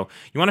medicine. So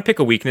you want to pick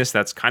a weakness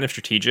that's kind of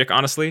strategic,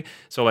 honestly.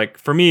 So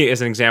for me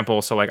as an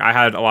example, so I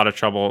had a lot of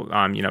trouble,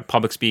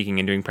 public speaking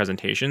and doing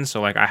presentations.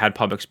 So I had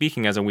public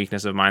speaking as a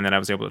weakness of mine that I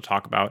was able to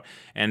talk about.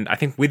 And I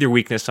think with your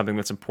weakness, something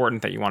that's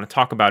important that you want to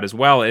talk about as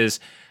well is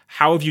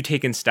how have you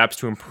taken steps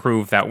to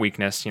improve that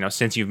weakness,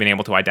 since you've been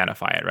able to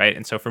identify it, right?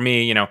 And so for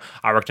me,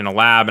 I worked in a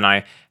lab and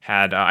I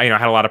had,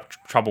 had a lot of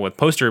trouble with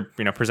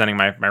presenting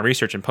my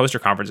research in poster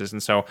conferences.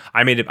 And so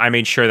I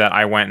made sure that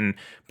I went and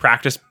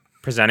practiced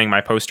presenting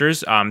my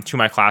posters to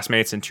my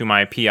classmates and to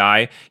my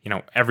PI,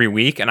 every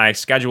week. And I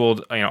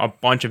scheduled, a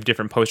bunch of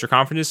different poster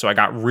conferences. So I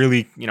got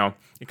really,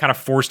 it kind of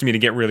forced me to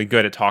get really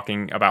good at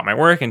talking about my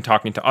work and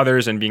talking to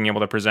others and being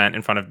able to present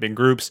in front of big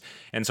groups.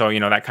 And so,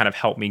 that kind of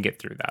helped me get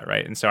through that,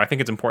 right? And so I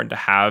think it's important to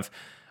have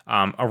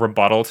a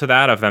rebuttal to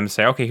that, of them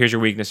say, okay, here's your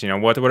weakness.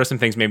 What are some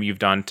things maybe you've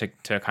done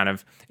to kind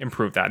of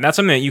improve that? And that's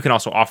something that you can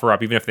also offer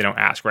up, even if they don't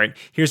ask, right?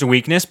 Here's a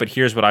weakness, but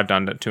here's what I've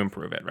done to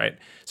improve it, right?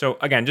 So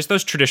again, just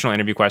those traditional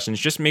interview questions,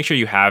 just make sure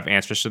you have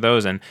answers to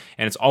those. And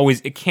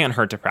it can't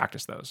hurt to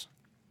practice those.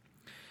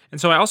 And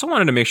so I also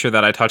wanted to make sure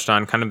that I touched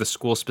on kind of the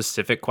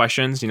school-specific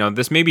questions.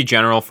 This may be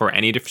general for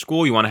any different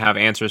school. You want to have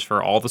answers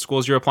for all the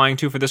schools you're applying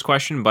to for this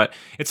question, but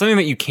it's something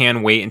that you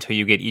can wait until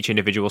you get each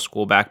individual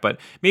school back. But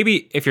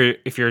maybe if you're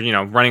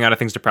running out of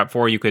things to prep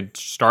for, you could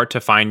start to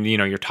find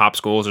your top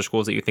schools or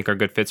schools that you think are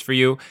good fits for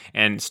you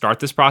and start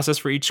this process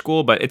for each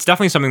school. But it's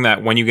definitely something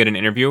that when you get an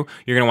interview,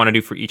 you're going to want to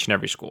do for each and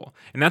every school.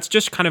 And that's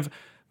just kind of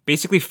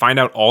basically find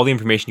out all the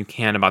information you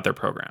can about their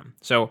program.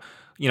 So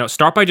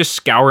start by just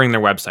scouring their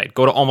website.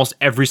 Go to almost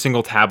every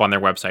single tab on their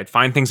website.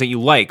 Find things that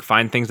you like.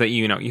 Find things that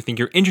you think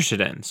you're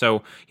interested in.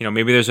 So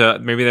maybe there's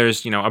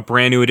a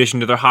brand new addition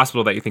to their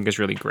hospital that you think is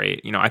really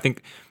great. I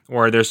think,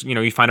 or there's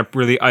you find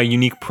a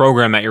unique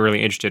program that you're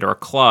really interested, or a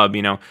club.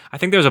 I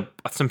think there's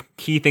some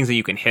key things that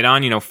you can hit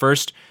on.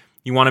 First,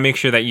 you want to make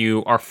sure that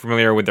you are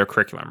familiar with their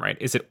curriculum, right?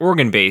 Is it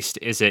organ-based?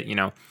 Is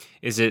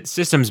it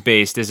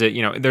systems-based? Is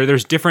it,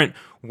 there's different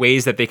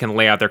ways that they can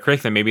lay out their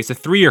curriculum. Maybe it's a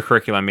 3-year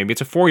curriculum. Maybe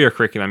it's a 4-year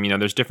curriculum.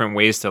 There's different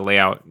ways to lay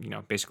out,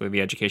 basically the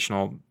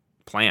educational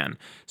plan.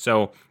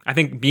 So I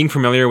think being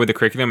familiar with the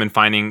curriculum and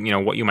finding,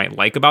 what you might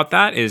like about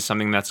that is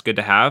something that's good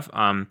to have.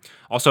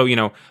 Also,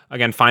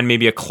 again, find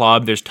maybe a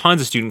club. There's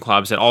tons of student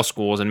clubs at all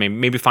schools, and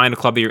maybe find a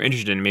club that you're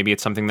interested in. Maybe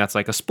it's something that's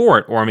like a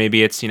sport, or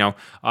maybe it's, a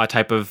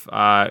type of,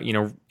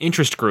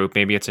 interest group.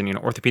 Maybe it's an,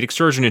 orthopedic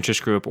surgeon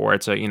interest group, or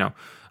it's a,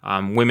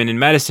 women in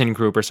medicine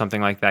group or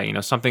something like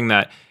that. Something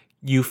that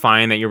you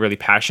find that you're really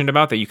passionate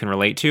about, that you can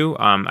relate to.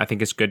 I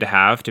think it's good to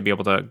have, to be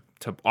able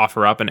to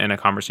offer up in a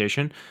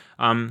conversation.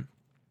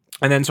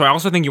 And then, so I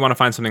also think you want to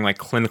find something like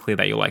clinically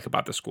that you like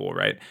about the school,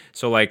 right?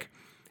 So like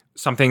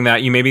something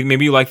that you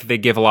maybe you like that they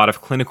give a lot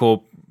of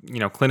clinical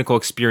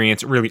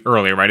experience really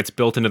early, right? It's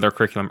built into their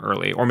curriculum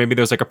early. Or maybe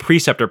there's like a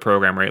preceptor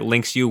program where it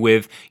links you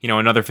with,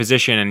 another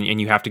physician, and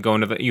you have to go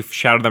you've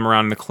shadowed them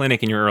around in the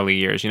clinic in your early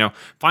years.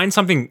 Find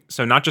something,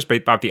 so not just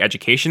about the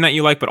education that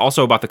you like, but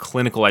also about the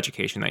clinical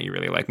education that you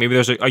really like. Maybe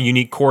there's a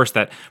unique course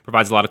that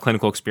provides a lot of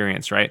clinical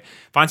experience, right?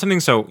 Find something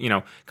so,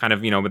 kind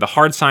of, with the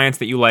hard science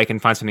that you like,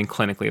 and find something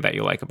clinically that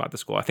you like about the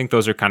school. I think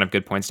those are kind of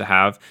good points to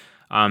have.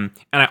 And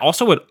I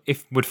also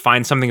would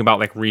find something about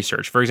like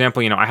research. For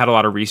example, I had a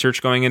lot of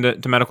research going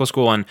into medical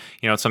school, and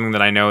it's something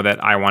that I know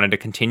that I wanted to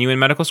continue in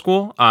medical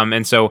school.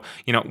 And so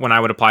when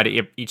I would apply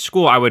to each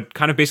school, I would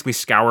kind of basically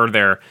scour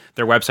their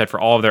website for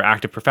all of their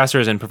active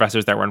professors and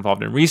professors that were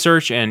involved in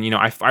research. And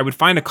I would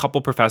find a couple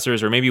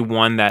professors, or maybe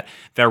one that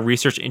their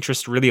research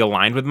interests really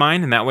aligned with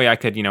mine, and that way I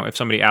could if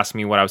somebody asked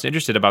me what I was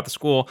interested about the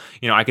school,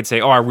 I could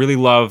say, oh, I really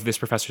love this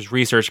professor's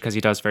research because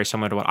he does very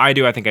similar to what I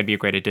do. I think I'd be a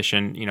great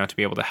addition, to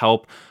be able to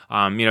help.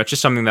 It's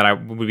just something that I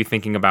would be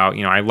thinking about.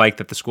 I like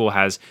that the school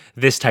has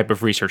this type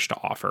of research to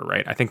offer,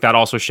 right? I think that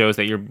also shows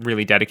that you're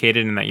really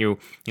dedicated, and that you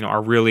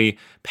are really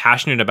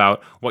passionate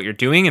about what you're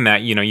doing, and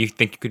that, you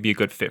think you could be a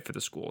good fit for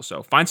the school.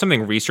 So find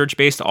something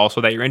research-based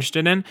also that you're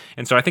interested in.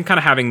 And so I think kind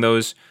of having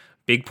those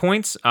big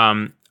points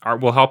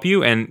will help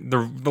you. And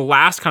the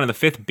last, kind of the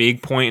fifth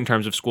big point in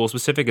terms of school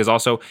specific, is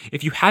also,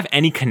 if you have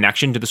any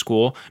connection to the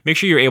school, make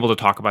sure you're able to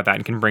talk about that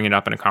and can bring it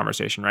up in a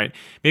conversation, right?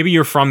 Maybe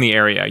you're from the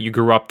area, you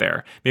grew up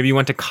there, maybe you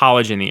went to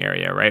college in the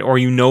area, right? Or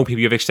people,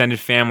 you have extended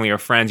family or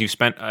friends, you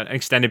spent an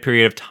extended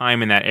period of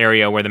time in that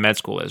area where the med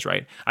school is,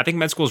 right? I think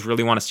med schools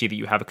really want to see that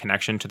you have a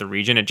connection to the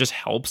region. It just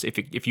helps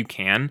if you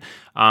can,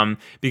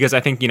 because I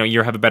think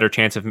you have a better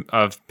chance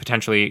of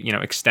potentially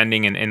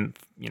extending and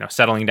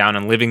settling down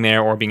and living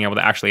there, or being able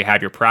to actually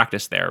have your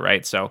practice there,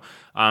 right? So,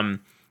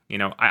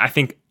 I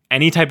think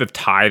any type of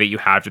tie that you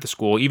have to the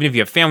school, even if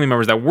you have family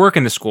members that work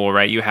in the school,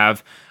 right? You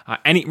have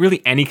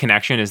any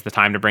connection, is the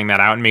time to bring that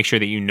out and make sure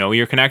that you know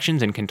your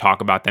connections and can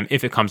talk about them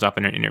if it comes up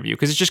in an interview,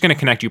 because it's just going to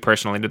connect you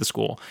personally to the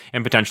school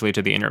and potentially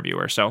to the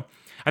interviewer. So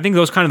I think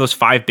those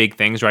 5 big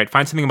things, right?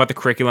 Find something about the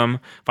curriculum,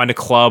 find a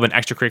club, an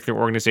extracurricular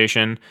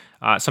organization,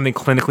 something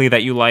clinically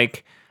that you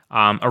like,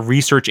 a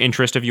research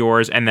interest of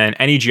yours, and then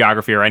any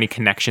geography or any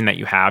connection that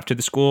you have to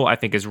the school, I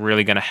think is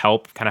really going to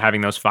help, kind of having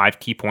those 5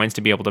 key points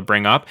to be able to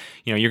bring up.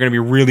 You're going to be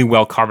really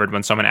well covered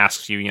when someone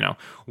asks you,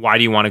 why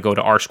do you want to go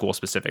to our school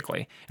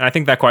specifically? And I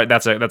think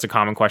that's a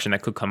common question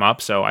that could come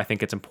up. So I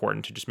think it's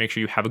important to just make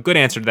sure you have a good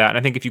answer to that. And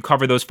I think if you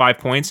cover those 5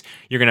 points,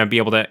 you're going to be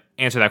able to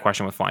answer that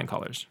question with flying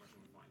colors.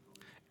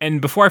 And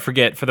before I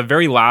forget, for the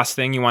very last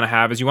thing you want to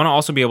have is you want to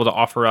also be able to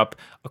offer up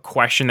a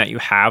question that you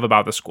have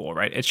about the school,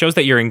 right? It shows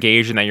that you're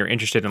engaged and that you're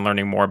interested in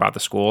learning more about the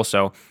school.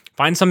 So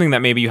find something that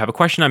maybe you have a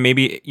question on,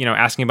 maybe,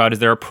 asking about, is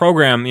there a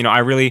program, I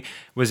really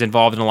was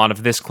involved in a lot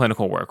of this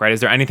clinical work, right? Is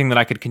there anything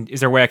that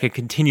is there a way I could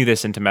continue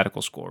this into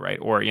medical school, right?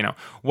 Or,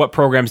 what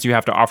programs do you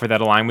have to offer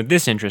that align with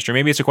this interest? Or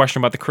maybe it's a question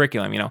about the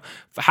curriculum,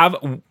 have,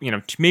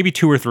 maybe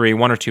two or three,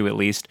 one or two at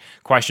least,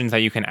 questions that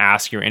you can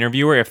ask your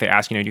interviewer if they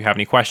ask, do you have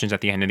any questions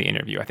at the end of the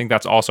interview? I think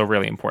that's also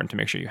really important to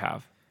make sure you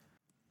have.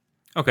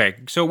 Okay,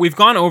 so we've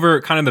gone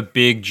over kind of the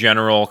big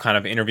general kind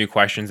of interview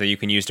questions that you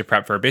can use to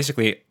prep for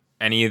basically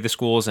any of the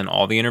schools and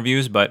all the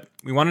interviews, but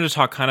we wanted to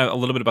talk kind of a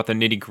little bit about the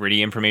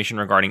nitty-gritty information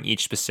regarding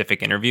each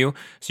specific interview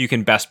so you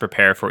can best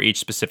prepare for each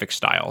specific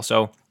style.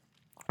 So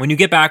when you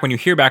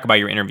hear back about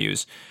your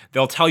interviews,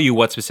 they'll tell you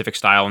what specific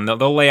style, and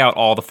they'll lay out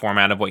all the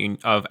format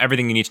of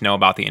everything you need to know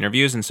about the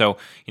interviews. And so,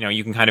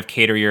 you can kind of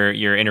cater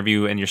your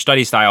interview and your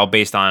study style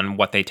based on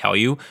what they tell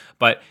you.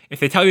 But if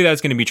they tell you that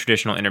it's going to be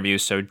traditional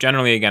interviews, so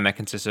generally, again, that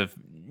consists of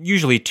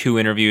usually 2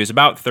 interviews,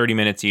 about 30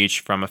 minutes each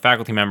from a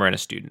faculty member and a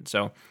student.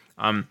 So,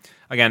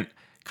 again,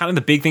 kind of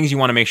the big things you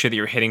want to make sure that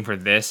you're hitting for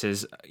this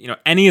is,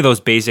 any of those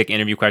basic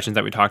interview questions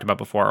that we talked about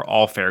before are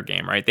all fair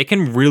game, right? They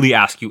can really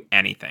ask you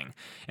anything.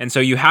 And so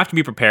you have to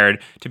be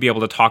prepared to be able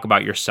to talk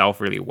about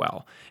yourself really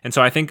well. And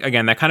so I think,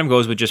 again, that kind of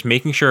goes with just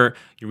making sure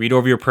you read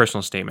over your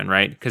personal statement,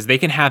 right? Because they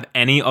can have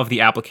any of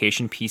the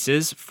application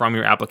pieces from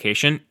your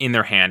application in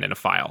their hand in a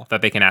file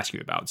that they can ask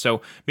you about.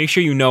 So make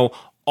sure you know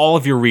all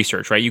of your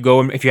research, right? You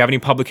go, if you have any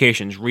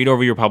publications, read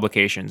over your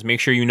publications, make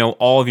sure you know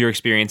all of your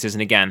experiences.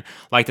 And again,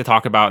 like to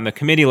talk about in the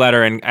committee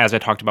letter, and as I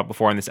talked about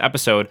before in this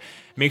episode,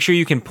 make sure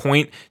you can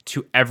point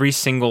to every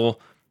single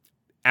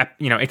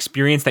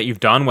experience that you've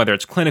done, whether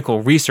it's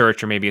clinical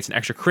research or maybe it's an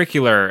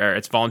extracurricular or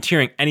it's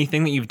volunteering,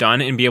 anything that you've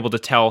done, and be able to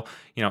tell,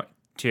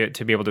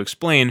 to be able to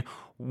explain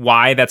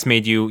why that's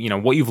made you,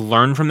 what you've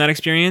learned from that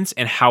experience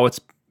and how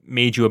it's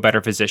made you a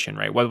better physician,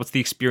 right? What's the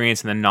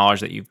experience and the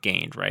knowledge that you've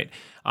gained, right?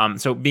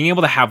 So being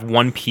able to have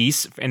one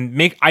piece and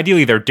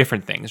ideally they're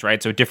different things,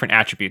 right? So different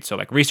attributes. So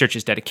like research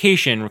is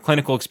dedication,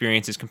 clinical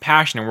experience is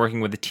compassion and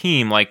working with a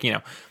team,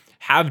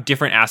 have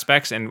different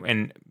aspects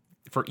and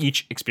for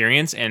each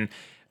experience, and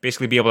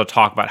basically be able to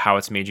talk about how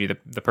it's made you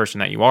the person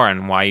that you are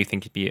and why you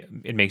think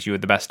it makes you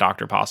the best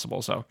doctor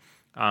possible. So,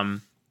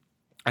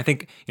 I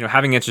think,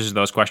 having answers to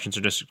those questions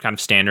are just kind of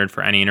standard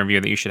for any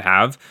interview that you should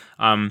have.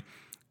 And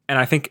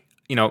I think,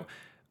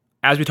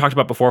 as we talked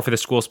about before for the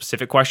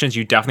school-specific questions,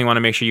 you definitely want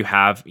to make sure you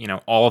have,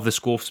 all of the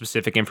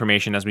school-specific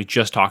information as we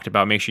just talked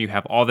about. Make sure you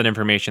have all that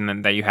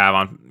information that you have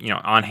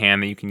on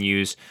hand that you can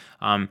use.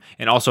 And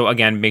also,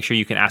 again, make sure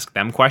you can ask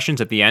them questions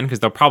at the end,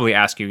 because they'll probably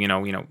ask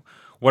you,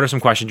 what are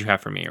some questions you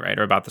have for me, right,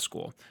 or about the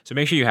school. So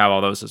make sure you have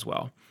all those as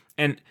well.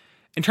 And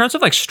in terms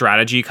of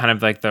strategy, kind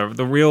of like the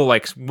real,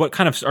 what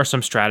kind of are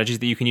some strategies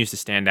that you can use to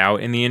stand out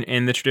in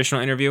the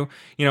traditional interview?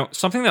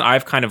 Something that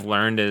I've kind of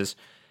learned is,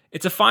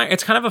 it's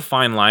kind of a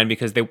fine line,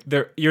 because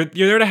you're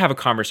there to have a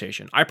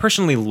conversation. I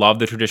personally love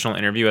the traditional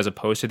interview as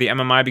opposed to the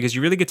MMI, because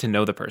you really get to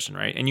know the person,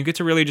 right? And you get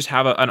to really just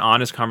have an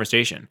honest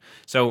conversation.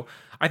 So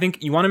I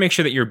think you want to make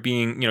sure that you're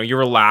being, you're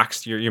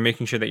relaxed. You're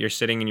making sure that you're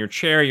sitting in your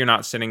chair. You're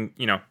not sitting,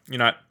 you're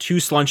not too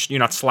you're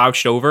not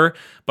slouched over,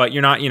 but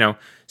you're not,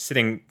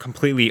 sitting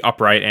completely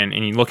upright and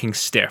you're looking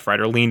stiff, right?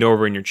 Or leaned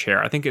over in your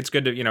chair. I think it's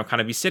good to, kind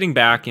of be sitting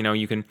back.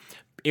 You can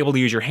able to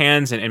use your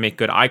hands and make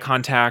good eye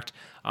contact.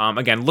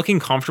 Again, looking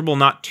comfortable,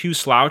 not too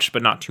slouched,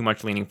 but not too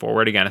much leaning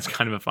forward. Again, it's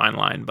kind of a fine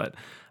line, but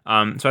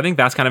so I think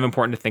that's kind of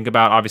important to think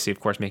about. Obviously, of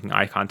course, making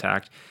eye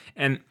contact.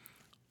 And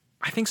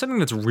I think something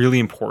that's really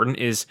important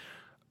is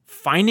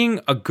finding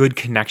a good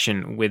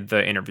connection with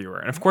the interviewer.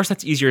 And of course,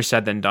 that's easier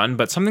said than done,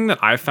 but something that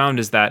I've found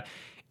is that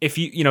if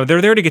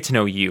they're there to get to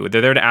know you, they're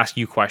there to ask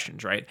you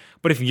questions, right?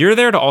 But if you're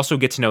there to also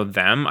get to know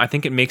them, I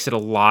think it makes it a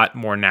lot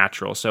more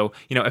natural. So,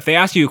 if they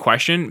ask you a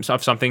question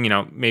of something,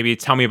 maybe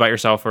tell me about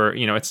yourself, or,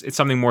 it's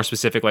something more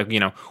specific, like,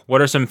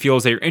 what are some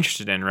fields that you're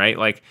interested in, right?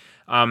 Like,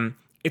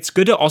 it's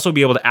good to also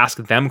be able to ask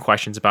them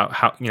questions about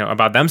how,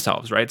 about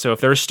themselves, right? So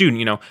if they're a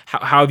student, how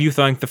have you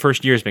thought the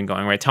first year has been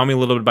going, right? Tell me a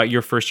little bit about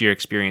your first year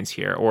experience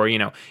here. Or,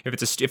 if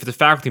it's a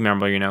faculty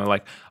member, can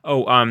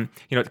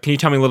you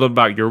tell me a little bit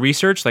about your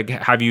research? Like,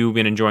 have you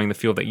been enjoying the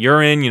field that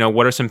you're in?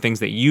 What are some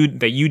things that you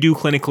do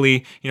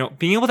clinically?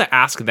 Being able to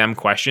ask them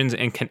questions,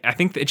 and I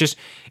think that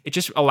it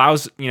just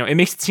allows, it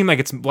makes it seem like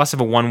it's less of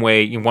a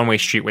one-way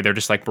street where they're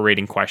just like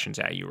berating questions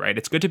at you, right?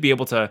 It's good to be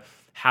able to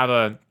have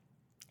a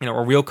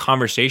real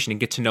conversation and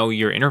get to know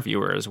your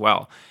interviewer as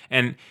well.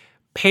 And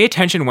pay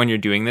attention when you're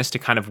doing this to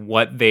kind of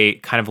what they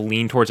kind of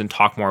lean towards and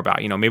talk more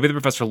about. Maybe the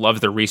professor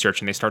loves their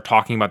research and they start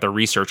talking about their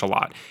research a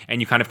lot,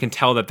 and you kind of can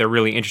tell that they're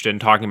really interested in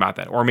talking about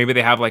that. Or maybe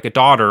they have like a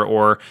daughter,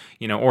 or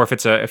or if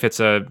it's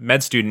a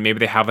med student, maybe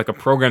they have like a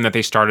program that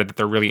they started that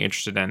they're really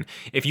interested in.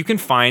 If you can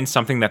find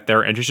something that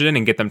they're interested in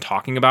and get them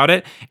talking about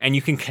it, and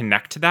you can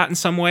connect to that in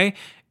some way,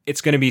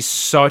 it's going to be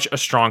such a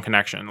strong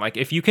connection. Like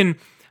if you can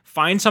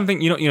find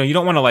something, you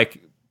don't want to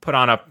like put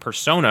on a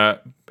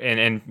persona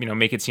and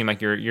make it seem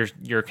like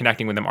you're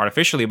connecting with them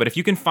artificially. But if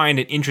you can find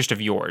an interest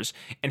of yours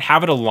and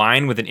have it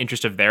align with an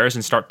interest of theirs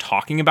and start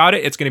talking about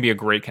it, it's going to be a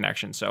great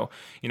connection. So,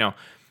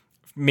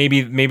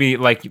 maybe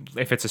like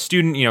if it's a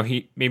student,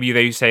 maybe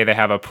they say they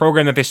have a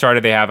program that they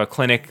started, they have a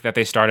clinic that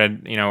they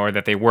started, or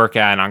that they work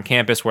at on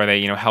campus where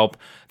they, help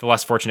the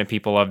less fortunate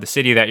people of the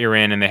city that you're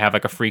in, and they have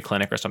like a free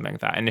clinic or something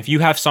like that. And if you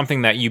have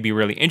something that you'd be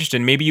really interested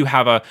in, maybe you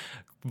have a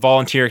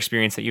volunteer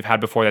experience that you've had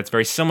before that's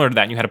very similar to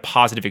that and you had a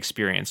positive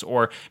experience,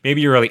 or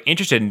maybe you're really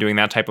interested in doing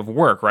that type of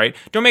work, right?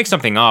 Don't make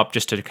something up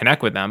just to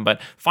connect with them,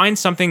 but find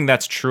something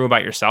that's true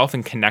about yourself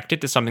and connect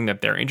it to something that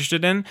they're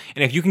interested in.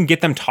 And if you can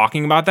get them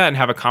talking about that and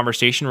have a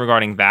conversation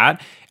regarding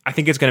that, I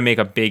think it's going to make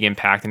a big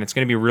impact, and it's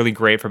going to be really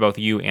great for both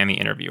you and the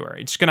interviewer.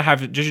 You're just going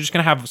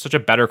to have such a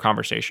better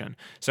conversation.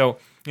 So,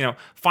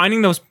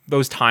 finding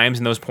those times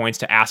and those points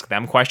to ask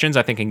them questions,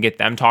 I think, and get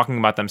them talking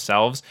about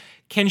themselves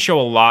can show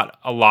a lot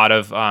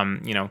of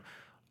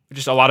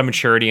just a lot of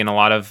maturity and a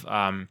lot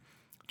of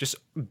just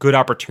good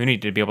opportunity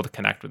to be able to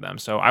connect with them.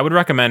 So I would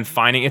recommend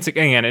finding,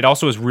 it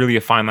also is really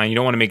a fine line. You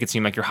don't want to make it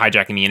seem like you're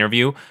hijacking the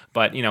interview,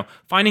 but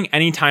finding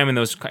any time in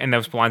those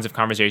lines of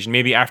conversation,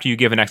 maybe after you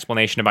give an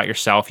explanation about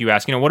yourself, you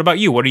ask, what about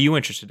you? What are you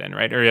interested in,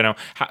 right? Or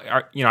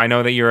I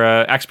know that you're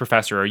a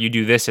ex-professor, or you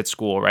do this at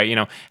school, right?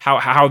 How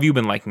have you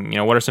been liking?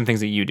 What are some things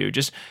that you do?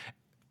 Just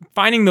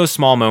finding those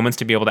small moments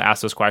to be able to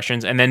ask those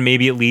questions, and then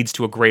maybe it leads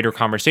to a greater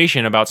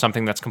conversation about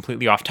something that's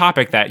completely off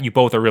topic that you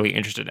both are really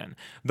interested in.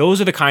 Those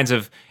are the kinds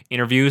of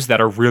interviews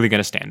that are really going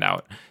to stand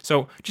out.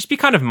 So just be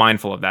kind of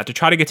mindful of that, to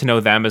try to get to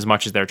know them as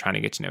much as they're trying to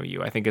get to know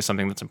you, I think is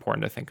something that's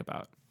important to think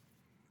about.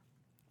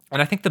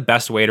 And I think the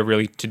best way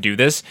to do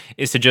this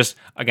is to just,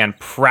 again,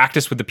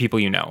 practice with the people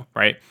you know,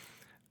 right?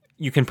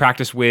 You can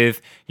practice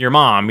with your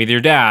mom, with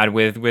your dad,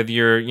 with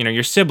your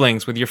your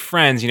siblings, with your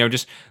friends,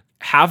 just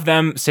have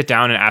them sit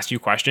down and ask you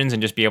questions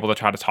and just be able to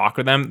try to talk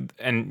with them.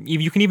 And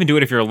you can even do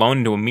it if you're alone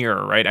into a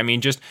mirror, right? I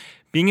mean, just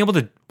being able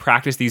to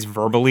practice these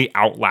verbally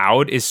out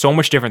loud is so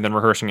much different than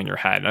rehearsing in your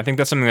head. And I think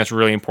that's something that's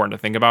really important to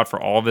think about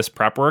for all of this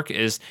prep work,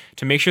 is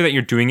to make sure that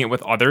you're doing it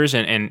with others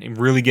and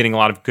really getting a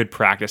lot of good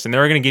practice. And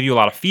they're going to give you a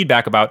lot of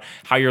feedback about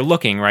how you're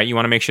looking, right? You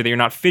want to make sure that you're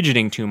not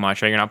fidgeting too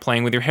much, right? You're not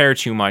playing with your hair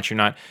too much. You're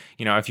not,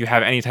 if you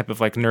have any type of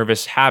like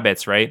nervous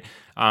habits, right?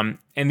 And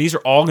these are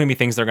all going to be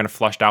things that are going to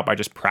flushed out by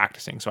just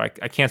practicing. So I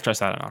can't stress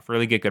that enough.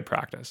 Really get good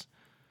practice.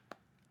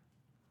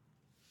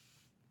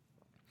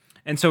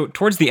 And so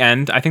towards the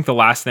end, I think the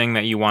last thing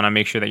that you want to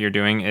make sure that you're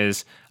doing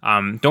is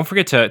don't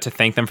forget to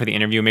thank them for the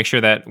interview. Make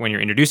sure that when you're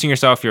introducing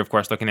yourself, you're, of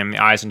course, looking them in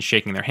the eyes and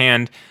shaking their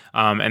hand.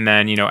 And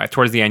then,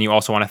 towards the end, you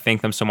also want to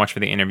thank them so much for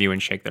the interview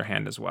and shake their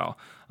hand as well.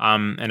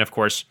 And, of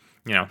course,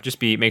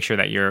 just make sure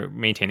that you're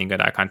maintaining good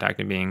eye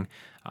contact and being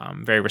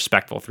very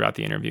respectful throughout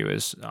the interview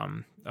is,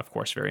 of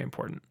course, very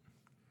important.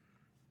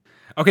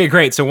 Okay,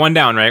 great. So one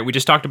down, right? We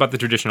just talked about the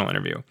traditional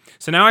interview.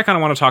 So now I kind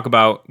of want to talk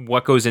about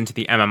what goes into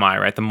the MMI,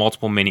 right? The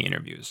multiple mini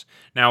interviews.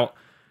 Now,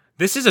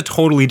 this is a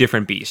totally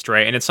different beast,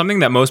 right? And it's something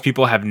that most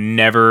people have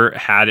never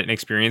had an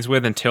experience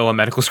with until a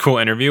medical school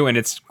interview. And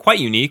it's quite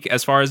unique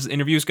as far as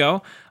interviews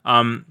go.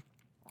 And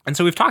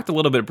so we've talked a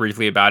little bit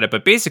briefly about it,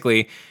 but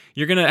basically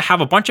you're going to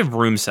have a bunch of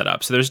rooms set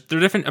up. So they're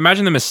different,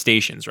 imagine them as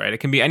stations, right? It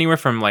can be anywhere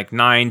from like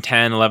 9,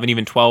 10, 11,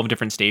 even 12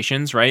 different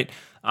stations, right?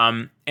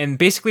 And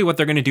basically what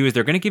they're going to do is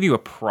they're going to give you a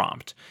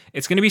prompt.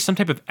 It's going to be some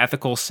type of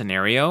ethical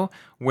scenario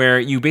where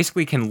you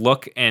basically can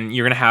look, and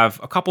you're going to have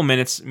a couple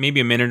minutes, maybe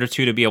a minute or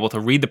two, to be able to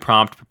read the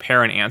prompt,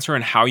 prepare an answer,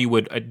 and how you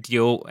would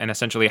deal, and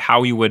essentially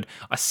how you would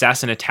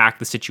assess and attack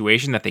the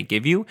situation that they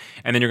give you.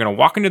 And then you're going to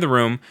walk into the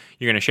room,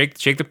 you're going to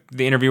shake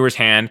the interviewer's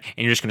hand,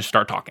 and you're just going to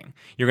start talking.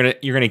 You're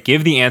going to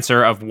give the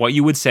answer of what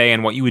you would say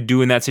and what you would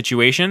do in that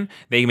situation.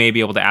 They may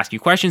be able to ask you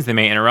questions, they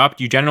may interrupt.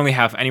 You generally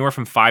have anywhere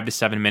from 5 to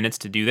 7 minutes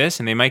to do this,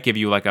 and they might give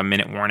you like a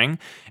minute warning.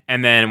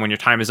 And then when your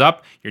time is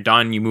up, you're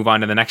done, you move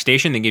on to the next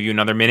station, they give you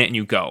another minute and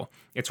you go.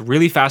 It's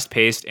really fast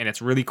paced and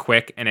it's really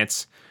quick and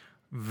it's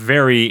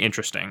very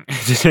interesting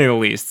to say the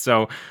least.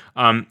 So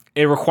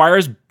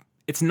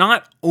it's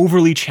not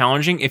overly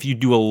challenging if you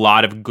do a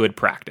lot of good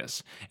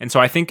practice. And so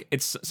I think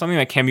it's something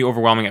that can be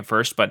overwhelming at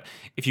first, but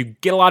if you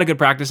get a lot of good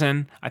practice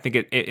in, I think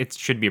it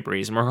should be a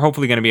breeze. And we're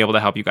hopefully going to be able to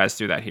help you guys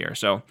through that here.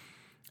 So,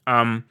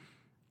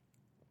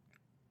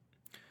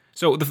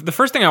 So the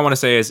first thing I want to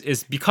say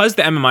is because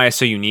the MMI is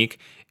so unique,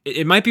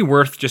 it might be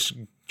worth just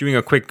doing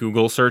a quick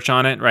Google search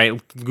on it,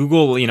 right?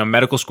 Google,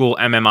 medical school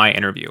MMI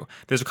interview.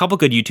 There's a couple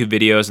good YouTube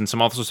videos and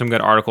some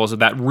good articles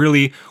that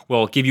really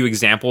will give you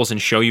examples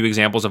and show you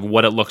examples of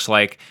what it looks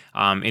like.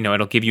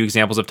 It'll give you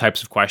examples of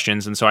types of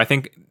questions. And so I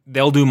think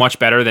they'll do much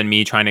better than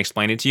me trying to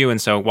explain it to you. And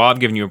so while I've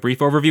given you a brief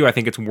overview, I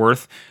think it's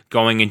worth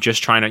going and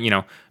just trying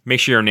to, make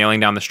sure you're nailing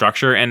down the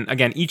structure. And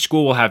again, each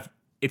school will have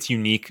its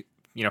unique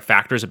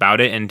factors about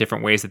it and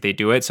different ways that they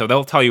do it. So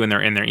they'll tell you in their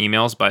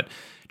emails, but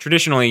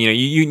traditionally,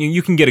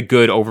 you can get a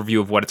good overview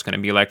of what it's going to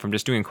be like from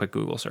just doing a quick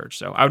Google search.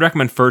 So I would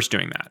recommend first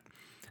doing that.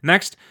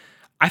 Next,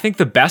 I think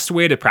the best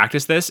way to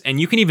practice this, and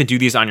you can even do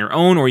these on your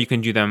own, or you can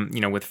do them,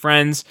 with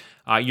friends.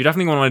 You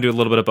definitely want to do a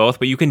little bit of both,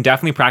 but you can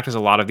definitely practice a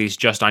lot of these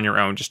just on your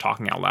own, just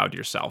talking out loud to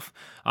yourself.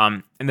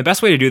 And the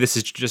best way to do this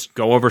is just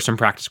go over some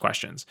practice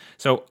questions.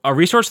 So a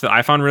resource that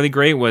I found really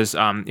great was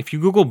if you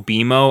Google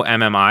BEMO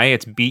MMI,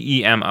 it's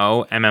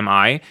BEMO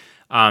MMI.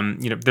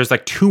 There's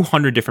like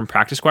 200 different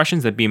practice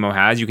questions that BEMO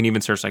has. You can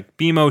even search like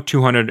BEMO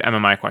 200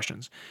 MMI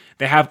questions.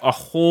 They have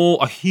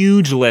a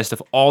huge list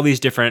of all these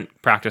different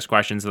practice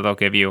questions that they'll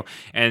give you.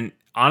 And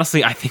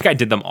honestly, I think I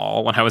did them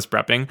all when I was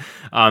prepping.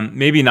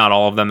 Maybe not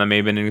all of them. That may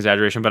have been an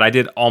exaggeration, but I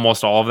did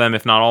almost all of them,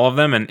 if not all of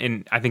them.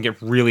 And I think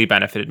it really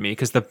benefited me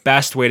because the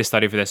best way to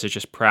study for this is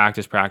just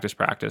practice, practice,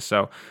 practice.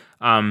 So,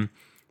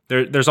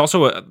 there's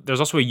also a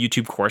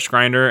YouTube course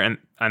grinder and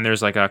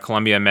there's like a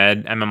Columbia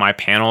Med MMI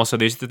panel. So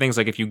these are the things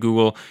like if you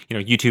Google,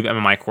 YouTube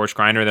MMI course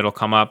grinder, that'll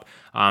come up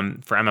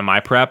for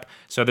MMI prep.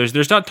 So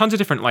there's tons of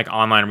different like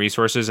online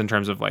resources in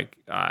terms of like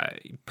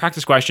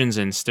practice questions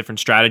and different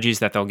strategies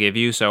that they'll give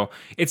you. So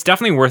it's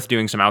definitely worth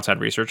doing some outside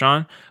research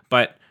on.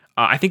 But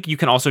I think you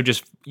can also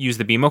just use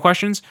the BEMO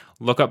questions,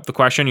 look up the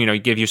question,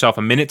 give yourself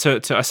a minute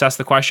to assess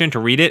the question, to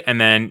read it,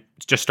 and then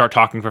just start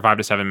talking for 5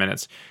 to 7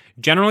 minutes.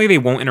 Generally, they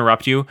won't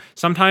interrupt you.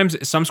 Sometimes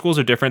some schools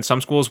are different.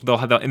 Some schools,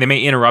 they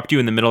may interrupt you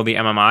in the middle of the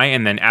MMI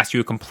and then ask you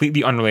a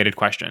completely unrelated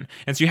question.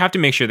 And so you have to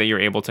make sure that you're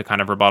able to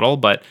kind of rebuttal.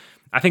 But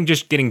I think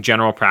just getting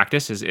general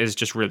practice is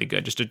just really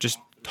good. Just to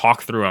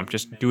talk through them.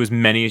 Just do as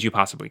many as you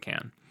possibly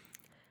can.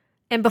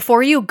 And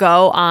before you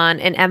go on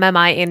an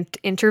MMI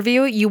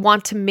interview, you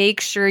want to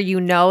make sure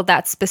you know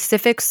that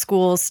specific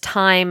school's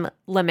time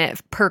limit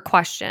per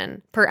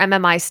question, per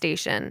MMI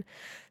station.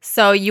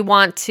 So you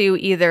want to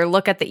either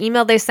look at the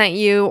email they sent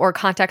you or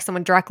contact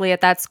someone directly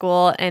at that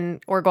school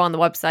or go on the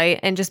website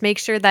and just make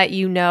sure that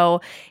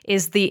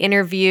is the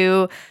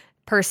interview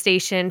per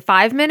station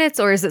 5 minutes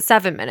or is it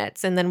 7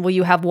 minutes? And then will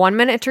you have 1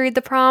 minute to read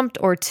the prompt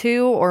or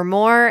 2 or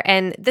more?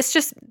 And this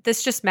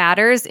just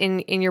matters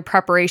in your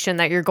preparation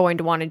that you're going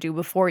to want to do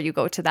before you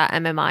go to that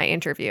MMI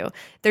interview.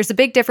 There's a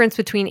big difference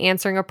between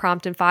answering a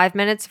prompt in 5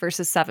 minutes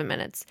versus 7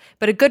 minutes.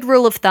 But a good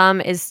rule of thumb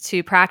is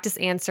to practice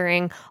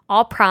answering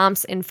all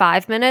prompts in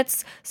 5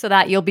 minutes so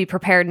that you'll be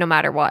prepared no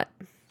matter what.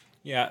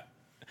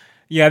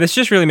 Yeah, this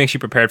just really makes you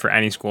prepared for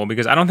any school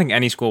because I don't think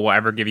any school will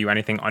ever give you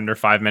anything under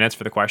 5 minutes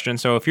for the question.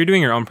 So if you're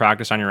doing your own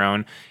practice on your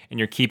own and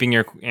you're keeping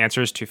your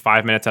answers to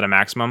 5 minutes at a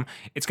maximum,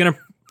 it's going to,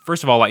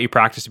 first of all, let you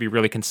practice to be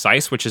really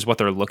concise, which is what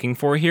they're looking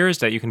for here, is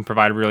that you can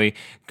provide really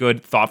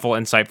good, thoughtful,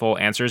 insightful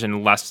answers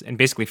in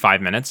basically 5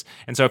 minutes.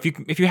 And so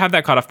if you have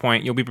that cutoff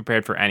point, you'll be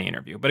prepared for any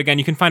interview. But again,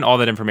 you can find all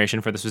that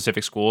information for the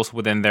specific schools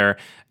within their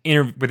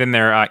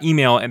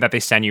email and that they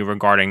send you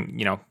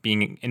regarding,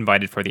 being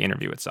invited for the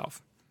interview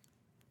itself.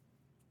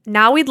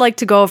 Now we'd like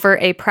to go over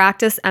a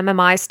practice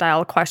MMI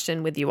style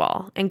question with you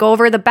all and go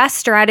over the best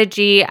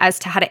strategy as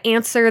to how to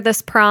answer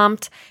this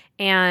prompt,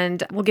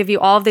 and we'll give you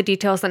all of the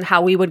details on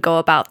how we would go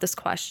about this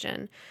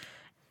question.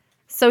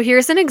 So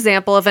here's an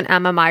example of an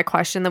MMI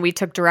question that we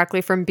took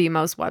directly from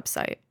BEMO's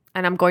website,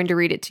 and I'm going to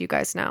read it to you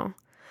guys now.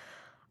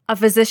 A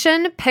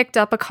physician picked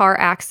up a car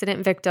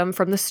accident victim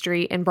from the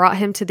street and brought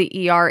him to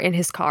the ER in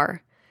his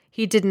car.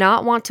 He did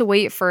not want to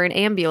wait for an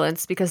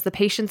ambulance because the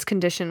patient's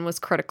condition was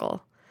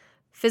critical.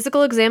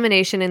 Physical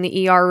examination in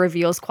the ER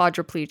reveals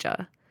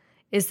quadriplegia.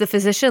 Is the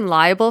physician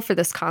liable for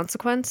this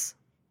consequence?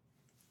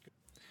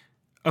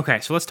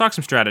 Okay, so let's talk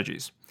some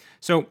strategies.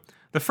 So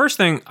the first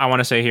thing I want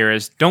to say here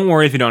is don't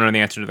worry if you don't know the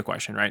answer to the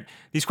question, right?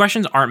 These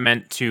questions aren't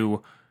meant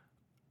to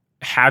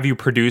have you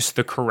produce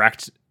the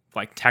correct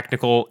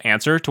technical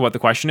answer to what the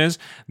question is.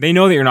 They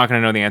know that you're not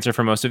going to know the answer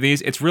for most of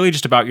these. It's really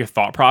just about your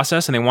thought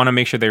process, and they want to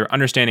make sure that you're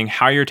understanding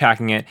how you're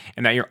attacking it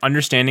and that you're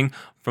understanding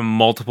from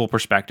multiple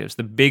perspectives.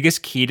 The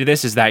biggest key to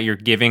this is that you're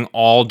giving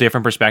all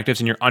different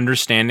perspectives and you're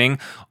understanding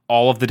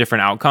all of the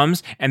different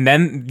outcomes. And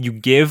then you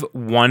give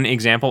one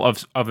example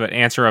of an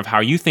answer of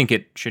how you think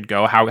it should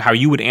go, how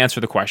you would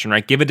answer the question,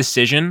 right? Give a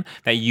decision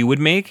that you would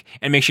make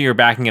and make sure you're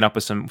backing it up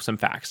with some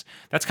facts.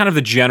 That's kind of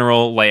the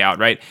general layout,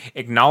 right?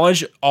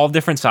 Acknowledge all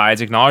different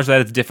sides, acknowledge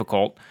that it's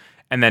difficult,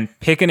 and then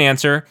pick an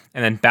answer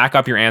and then back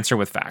up your answer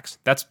with facts.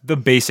 That's the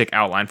basic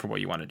outline for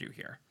what you want to do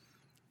here.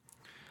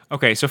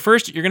 Okay, so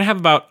first you're going to have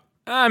about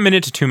a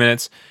minute to 2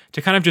 minutes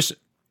to kind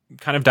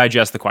of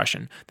digest the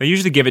question. They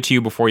usually give it to you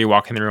before you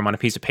walk in the room on a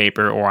piece of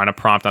paper or on a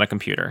prompt on a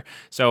computer.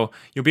 So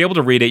you'll be able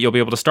to read it. You'll be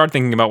able to start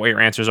thinking about what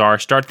your answers are,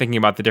 start thinking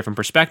about the different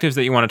perspectives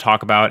that you want to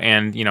talk about,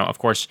 and, of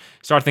course,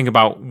 start thinking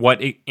about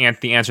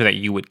the answer that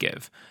you would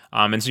give.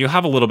 And so you'll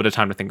have a little bit of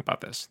time to think about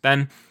this.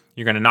 Then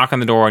you're going to knock on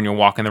the door and you'll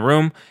walk in the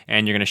room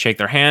and you're going to shake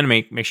their hand,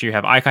 make sure you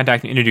have eye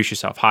contact and introduce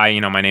yourself. Hi,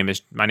 my name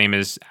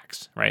is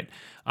X, right?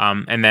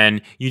 And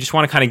then you just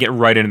want to kind of get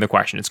right into the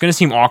question. It's going to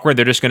seem awkward.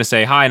 They're just going to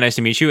say, hi, nice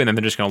to meet you. And then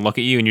they're just going to look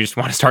at you and you just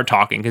want to start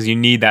talking because you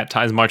need that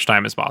as much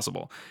time as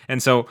possible.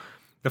 And so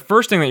the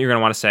first thing that you're going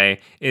to want to say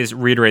is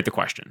reiterate the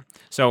question.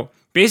 So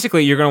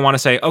basically you're going to want to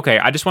say, okay,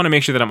 I just want to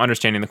make sure that I'm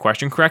understanding the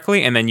question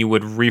correctly. And then you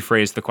would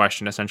rephrase the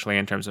question essentially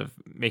in terms of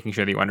making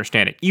sure that you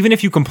understand it. Even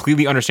if you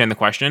completely understand the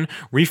question,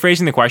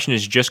 rephrasing the question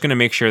is just going to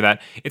make sure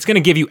that it's going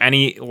to give you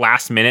any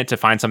last minute to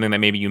find something that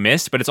maybe you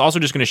missed, but it's also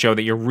just going to show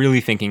that you're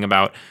really thinking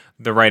about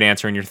the right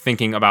answer and you're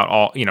thinking about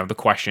all, the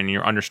question and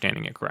you're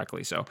understanding it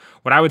correctly. So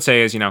what I would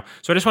say is, so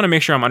I just want to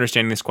make sure I'm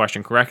understanding this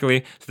question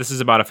correctly. So this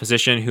is about a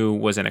physician who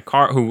was in a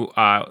car, who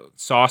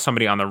saw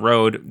somebody on the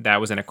road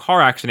that was in a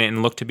car accident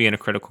and looked to be in a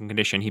critical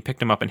condition. He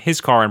picked him up in his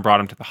car and brought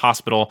him to the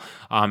hospital,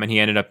 and he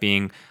ended up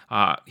being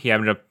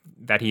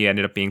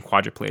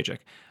quadriplegic.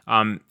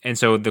 And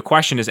so the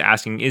question is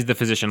asking, is the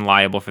physician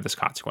liable for this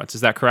consequence?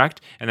 Is that correct?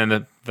 And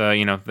then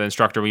the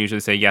instructor will usually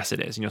say, yes,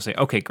 it is. And you'll say,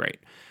 okay, great.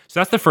 So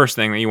that's the first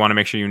thing that you want to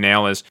make sure you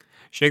nail is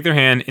shake their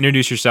hand,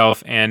 introduce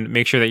yourself, and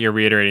make sure that you're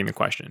reiterating the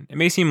question. It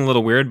may seem a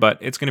little weird, but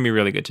it's going to be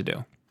really good to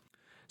do.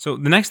 So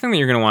the next thing that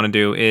you're going to want to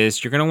do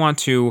is you're going to want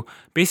to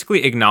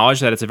basically acknowledge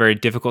that it's a very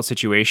difficult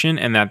situation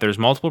and that there's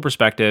multiple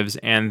perspectives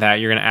and that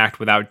you're going to act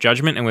without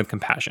judgment and with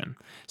compassion.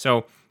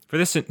 So for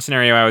this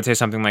scenario, I would say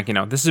something like,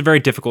 this is a very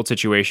difficult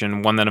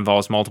situation, one that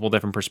involves multiple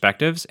different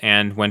perspectives.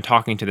 And when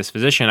talking to this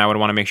physician, I would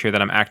want to make sure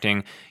that I'm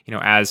acting,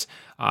 as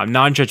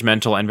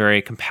non-judgmental and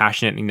very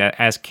compassionate and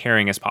as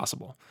caring as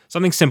possible.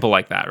 Something simple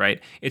like that,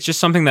 right? It's just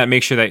something that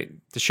makes sure that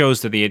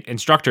shows to the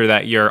instructor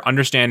that you're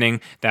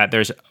understanding that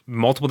there's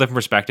multiple different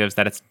perspectives,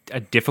 that it's a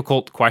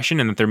difficult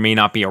question, and that there may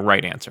not be a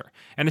right answer.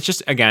 And it's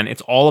just, again,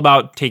 it's all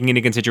about taking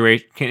into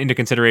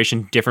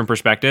consideration different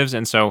perspectives,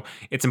 and so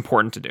it's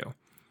important to do.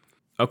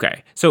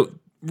 Okay, so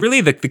really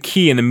the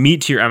key and the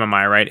meat to your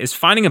MMI, right, is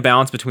finding a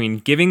balance between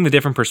giving the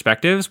different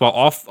perspectives while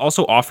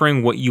also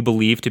offering what you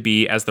believe to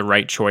be as the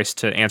right choice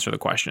to answer the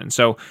question.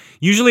 So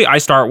usually I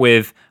start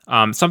with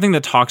something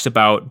that talks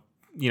about,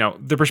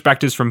 the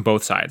perspectives from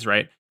both sides,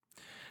 right?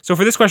 So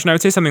for this question, I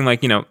would say something like,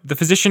 the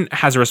physician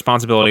has a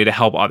responsibility to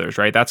help others,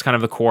 right? That's kind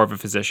of the core of a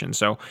physician.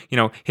 So,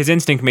 his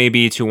instinct may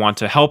be to want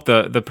to help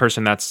the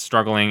person that's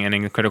struggling and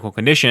in a critical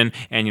condition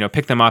and,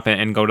 pick them up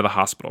and go to the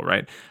hospital,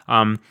 right?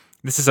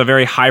 This is a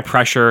very high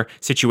pressure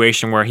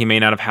situation where he may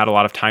not have had a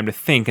lot of time to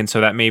think. And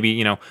so that may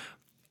be,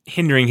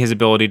 hindering his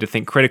ability to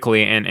think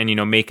critically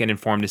and make an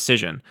informed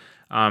decision.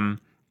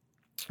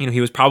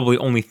 He was probably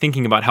only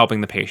thinking about helping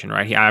the patient,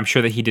 right? I'm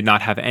sure that he did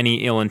not have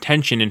any ill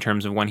intention in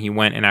terms of when he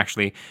went and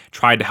actually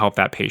tried to help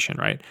that patient,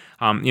 right?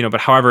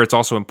 But however, it's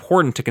also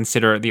important to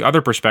consider the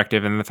other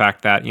perspective and the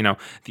fact that,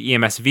 the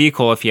EMS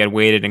vehicle, if he had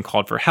waited and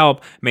called for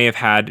help, may have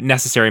had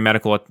necessary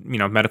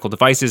medical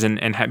devices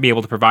and be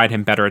able to provide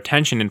him better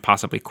attention and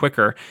possibly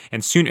quicker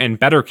and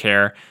better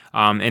care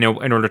in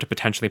order to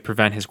potentially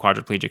prevent his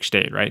quadriplegic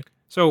state, right?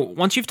 So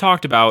once you've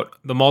talked about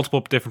the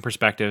multiple different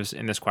perspectives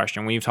in this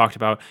question, when you've talked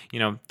about,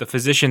 the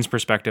physician's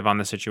perspective on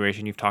the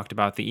situation, you've talked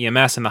about the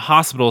EMS and the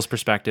hospital's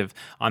perspective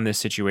on this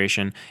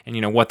situation,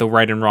 and, what the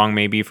right and wrong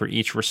may be for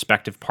each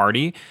respective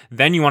party,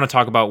 then you want to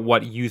talk about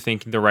what you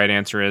think the right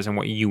answer is and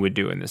what you would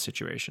do in this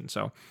situation.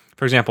 So,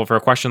 for example, for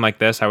a question like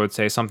this, I would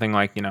say something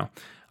like,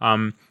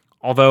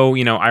 although,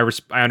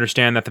 I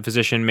understand that the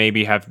physician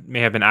may have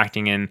been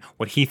acting in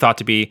what he thought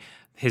to be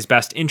his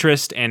best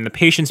interest and the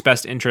patient's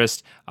best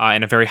interest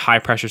in a very high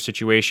pressure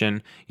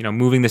situation.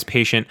 Moving this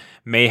patient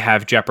may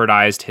have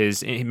jeopardized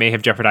his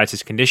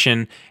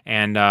condition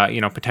and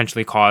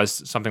potentially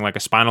caused something like a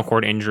spinal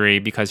cord injury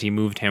because he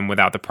moved him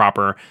without the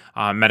proper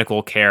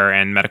medical care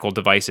and medical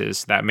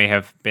devices that may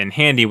have been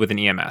handy with an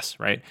EMS,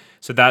 right?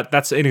 So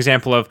that's an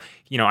example of,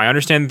 I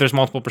understand that there's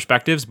multiple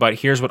perspectives, but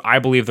here's what I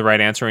believe the right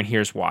answer and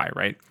here's why,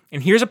 right?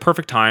 And here's a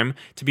perfect time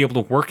to be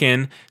able to work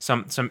in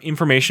some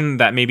information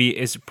that maybe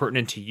is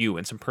pertinent to you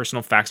and some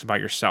personal facts about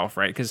yourself,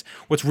 right? Because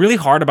what's really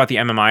hard about the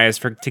MMI is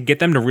to get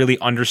them to really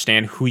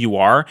understand who you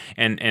are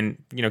and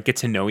get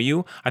to know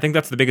you. I think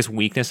that's the biggest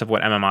weakness of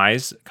what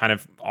MMIs kind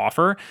of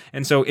offer.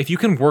 And so if you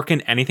can work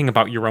in anything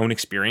about your own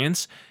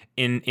experience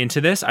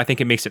into this, I think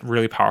it makes it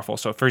really powerful.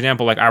 So for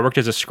example, like I worked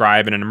as a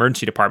scribe in an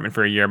emergency department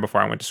for a year before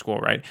I went to school,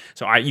 right?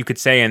 So you could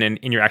say in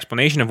your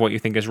explanation of what you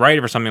think is right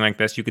or something like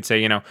this, you could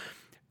say,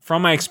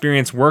 from my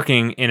experience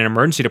working in an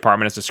emergency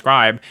department as a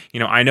scribe,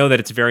 I know that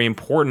it's very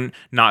important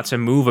not to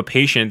move a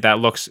patient that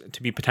looks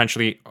to be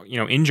potentially,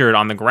 injured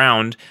on the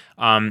ground.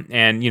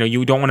 And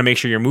you don't want to make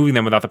sure you're moving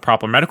them without the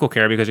proper medical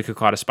care because it could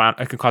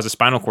cause a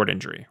spinal cord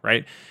injury,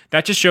 right?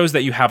 That just shows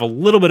that you have a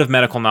little bit of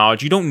medical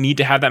knowledge. You don't need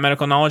to have that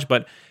medical knowledge,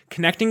 but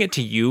connecting it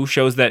to you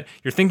shows that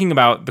you're thinking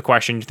about the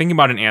question, you're thinking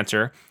about an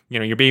answer.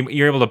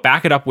 You're able to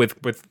back it up with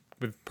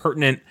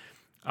pertinent,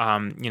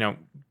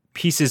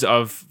 pieces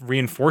of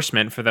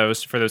reinforcement for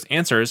those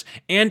answers,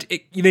 and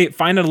they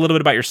find out a little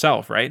bit about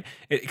yourself, right?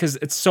 Because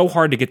it's so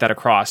hard to get that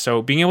across.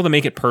 So being able to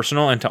make it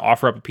personal and to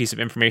offer up a piece of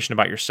information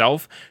about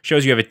yourself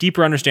shows you have a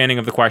deeper understanding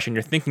of the question,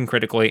 you're thinking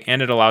critically,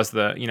 and it allows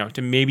to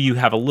maybe you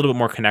have a little bit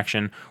more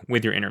connection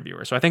with your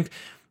interviewer. So I think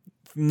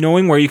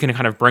knowing where you can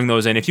kind of bring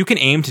those in, if you can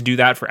aim to do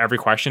that for every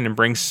question and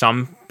bring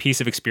some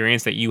piece of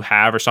experience that you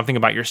have or something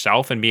about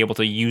yourself and be able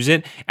to use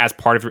it as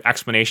part of your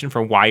explanation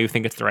for why you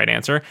think it's the right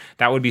answer,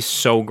 that would be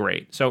so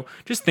great. So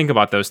just think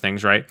about those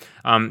things, right?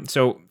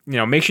 So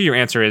make sure your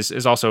answer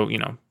is also,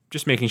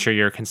 just making sure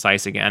you're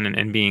concise again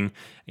and being,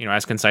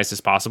 as concise as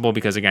possible,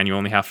 because again, you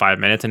only have 5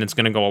 minutes and it's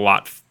going to go a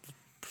lot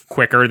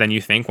quicker than you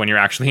think when you're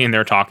actually in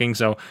there talking.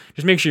 So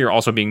just make sure you're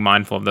also being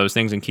mindful of those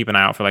things and keep an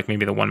eye out for like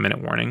maybe the 1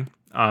 minute warning.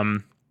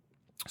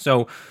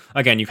 So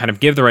again, you kind of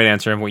give the right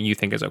answer and what you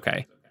think is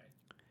okay.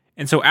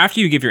 And so after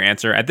you give your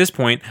answer, at this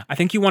point, I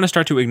think you want to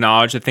start to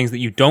acknowledge the things that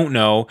you don't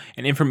know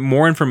and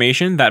more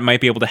information that might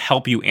be able to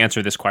help you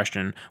answer this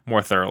question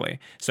more thoroughly.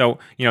 So,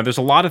 there's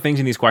a lot of things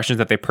in these questions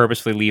that they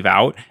purposefully leave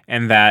out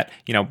and that,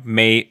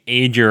 may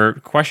aid your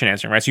question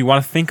answering, right? So you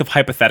want to think of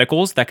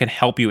hypotheticals that can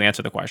help you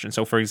answer the question.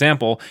 So for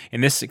example,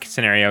 in this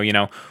scenario,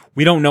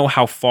 we don't know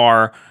how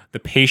far the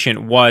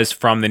patient was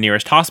from the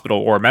nearest hospital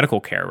or medical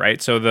care,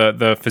 right? So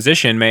the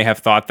physician may have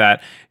thought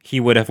that he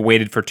would have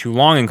waited for too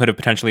long and could have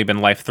potentially been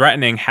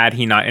life-threatening had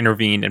he not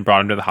intervened and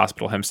brought him to the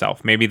hospital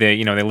himself. Maybe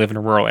they live in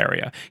a rural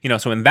area.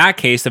 So in that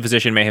case, the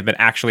physician may have been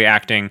actually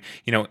acting,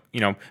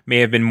 may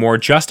have been more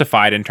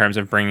justified in terms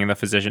of bringing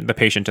the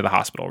patient to the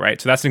hospital,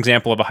 right? So that's an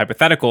example of a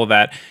hypothetical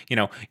that,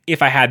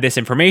 if I had this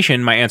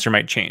information, my answer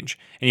might change.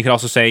 And you could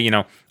also say,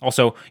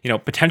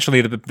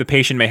 potentially the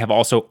patient may have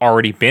also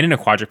already been in a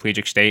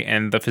quadriplegic state,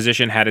 and the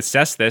physician had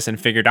assessed this and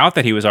figured out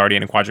that he was already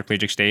in a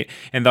quadriplegic state,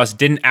 and thus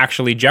didn't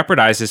actually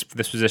jeopardize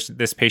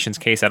this patient's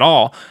case at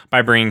all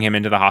by bringing him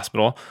into the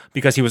hospital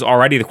because he was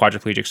already the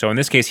quadriplegic. So in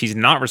this case, he's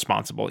not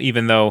responsible,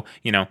 even though,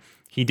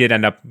 he did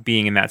end up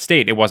being in that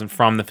state. It wasn't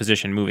from the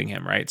physician moving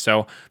him, right?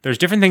 So there's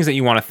different things that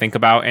you want to think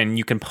about, and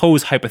you can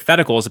pose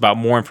hypotheticals about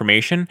more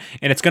information,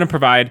 and it's going to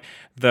provide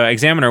the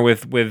examiner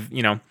with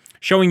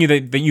showing you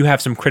that you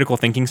have some critical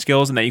thinking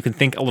skills and that you can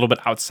think a little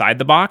bit outside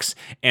the box,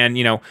 and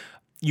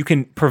you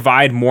can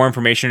provide more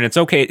information. And it's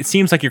okay. It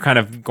seems like you're kind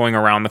of going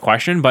around the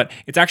question, but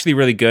it's actually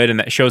really good, and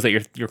that shows that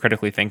you're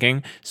critically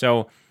thinking.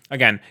 So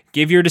again,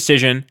 give your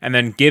decision and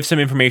then give some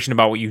information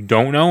about what you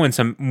don't know and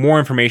some more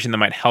information that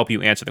might help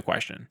you answer the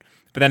question.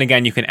 But then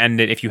again, you can end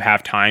it if you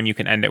have time. You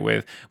can end it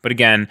with, but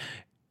again,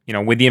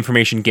 with the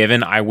information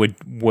given, I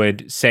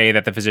would say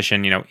that the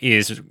physician,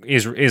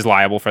 is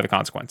liable for the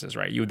consequences,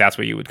 right? That's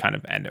what you would kind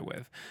of end it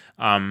with.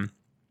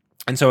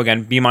 And so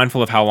again, be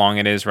mindful of how long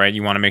it is, right?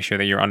 You want to make sure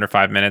that you're under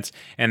 5 minutes,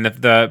 and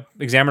the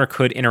examiner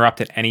could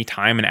interrupt at any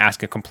time and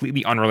ask a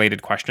completely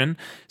unrelated question.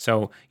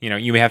 So,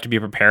 you may have to be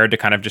prepared to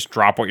kind of just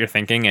drop what you're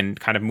thinking and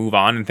kind of move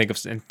on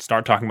and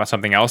start talking about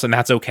something else. And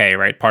that's okay,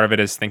 right? Part of it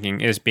is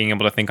being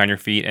able to think on your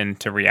feet and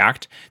to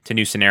react to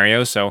new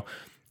scenarios. So,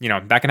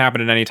 that can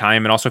happen at any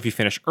time. And also if you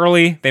finish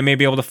early, they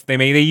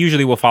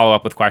usually will follow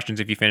up with questions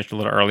if you finished a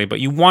little early, but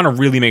you want to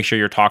really make sure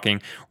you're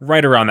talking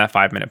right around that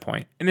 5 minute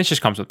point. And this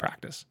just comes with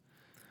practice.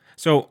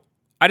 So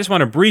I just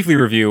want to briefly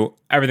review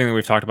everything that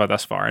we've talked about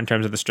thus far in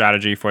terms of the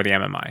strategy for the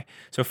MMI.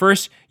 So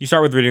first, you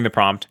start with reading the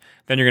prompt.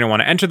 Then you're going to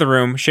want to enter the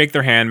room, shake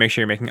their hand, make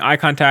sure you're making eye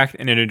contact,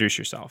 and introduce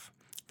yourself.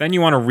 Then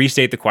you want to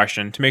restate the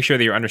question to make sure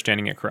that you're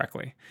understanding it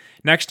correctly.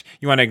 Next,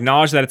 you want to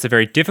acknowledge that it's a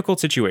very difficult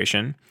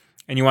situation,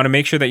 and you want to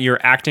make sure that you're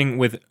acting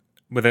with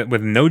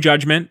no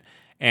judgment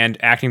and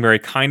acting very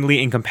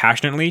kindly and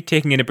compassionately,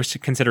 taking into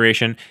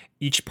consideration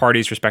each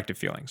party's respective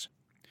feelings.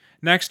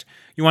 Next,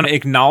 you want to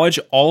acknowledge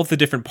all of the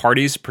different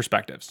parties'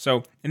 perspectives.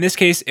 So in this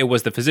case, it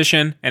was the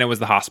physician and it was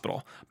the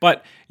hospital.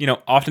 But,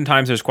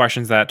 oftentimes there's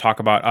questions that talk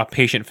about a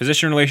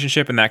patient-physician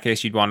relationship. In that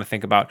case, you'd want to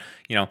think about,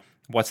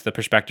 what's the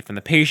perspective from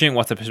the patient,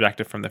 what's the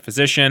perspective from the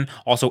physician,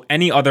 also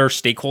any other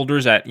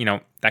stakeholders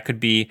that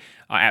could be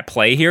at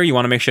play here. You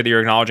want to make sure that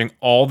you're acknowledging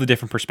all the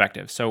different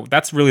perspectives. So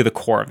that's really the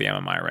core of the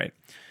MMI, right?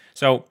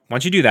 So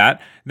once you do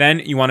that, then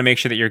you want to make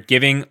sure that you're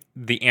giving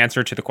the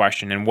answer to the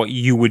question and what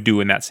you would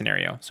do in that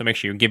scenario. So make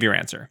sure you give your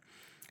answer.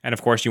 And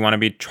of course, you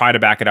want to try to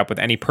back it up with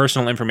any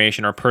personal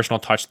information or personal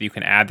touch that you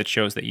can add that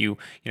shows that you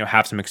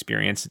have some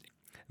experience.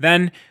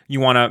 Then you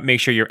want to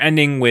make sure you're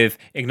ending with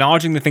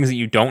acknowledging the things that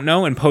you don't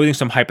know and posing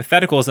some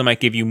hypotheticals that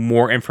might give you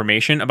more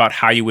information about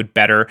how you would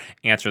better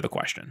answer the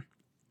question.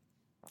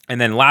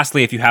 And then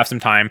lastly, if you have some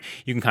time,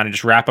 you can kind of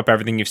just wrap up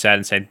everything you've said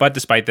and say, but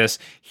despite this,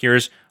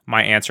 here's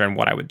my answer and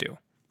what I would do.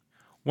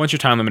 Once your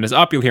time limit is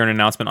up, you'll hear an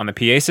announcement on the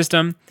PA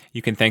system.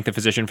 You can thank the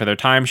physician for their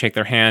time, shake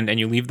their hand, and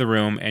you leave the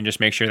room and just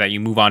make sure that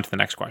you move on to the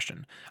next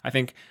question. I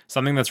think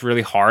something that's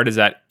really hard is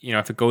that,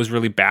 if it goes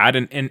really bad,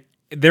 and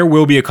there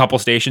will be a couple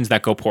stations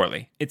that go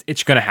poorly.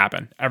 It's going to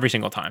happen every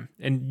single time.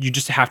 And you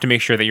just have to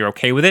make sure that you're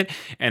okay with it.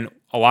 And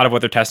a lot of what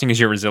they're testing is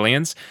your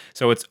resilience.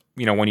 So it's,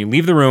 when you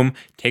leave the room,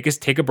 take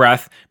a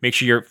breath, make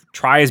sure you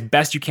try as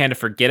best you can to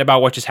forget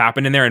about what just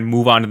happened in there and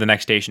move on to the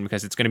next station,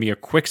 because it's going to be a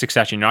quick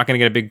succession. You're not going to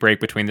get a big break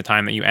between the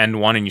time that you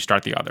end one and you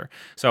start the other.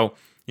 So,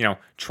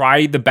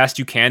 try the best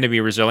you can to be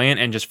resilient,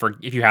 and just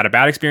if you had a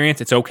bad experience,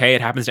 it's okay.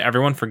 It happens to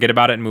everyone. Forget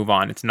about it and move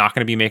on. It's not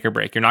going to be make or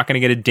break. You're not going to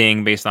get a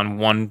ding based on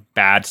one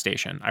bad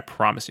station. I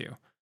promise you.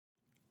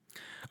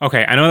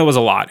 Okay, I know that was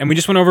a lot, and we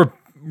just went over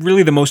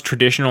really the most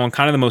traditional and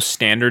kind of the most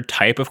standard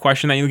type of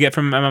question that you'll get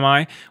from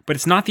MMI, but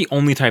it's not the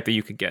only type that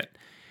you could get.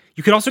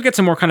 You could also get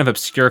some more kind of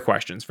obscure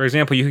questions. For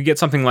example, you could get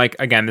something like,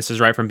 again, this is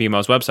right from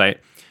BMO's website.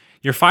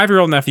 Your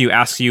 5-year-old nephew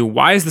asks you,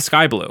 why is the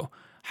sky blue?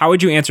 How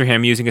would you answer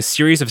him using a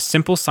series of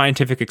simple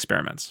scientific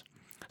experiments?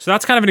 So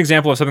that's kind of an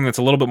example of something that's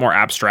a little bit more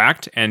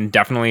abstract and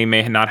definitely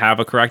may not have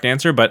a correct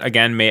answer, but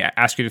again, may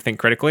ask you to think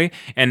critically.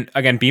 And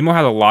again, BMO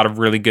has a lot of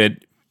really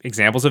good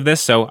examples of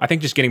this. So I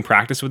think just getting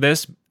practice with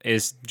this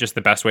is just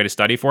the best way to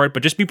study for it.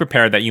 But just be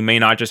prepared that you may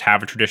not just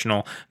have a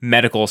traditional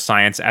medical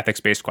science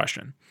ethics-based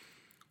question.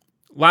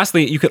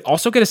 Lastly, you could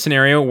also get a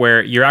scenario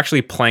where you're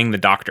actually playing the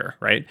doctor,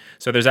 right?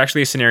 So there's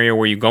actually a scenario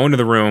where you go into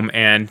the room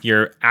and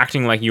you're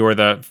acting like you're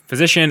the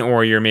physician,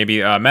 or you're maybe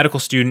a medical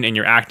student and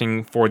you're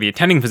acting for the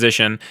attending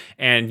physician,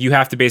 and you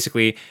have to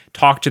basically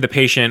talk to the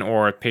patient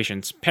or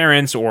patient's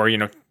parents, or,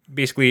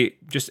 basically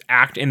just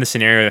act in the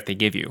scenario that they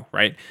give you,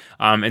 right?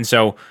 And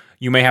so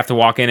you may have to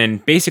walk in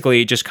and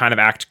basically just kind of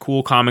act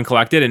cool, calm, and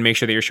collected and make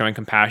sure that you're showing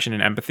compassion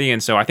and empathy.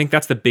 And so I think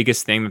that's the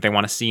biggest thing that they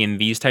want to see in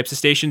these types of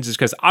stations, is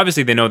because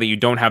obviously they know that you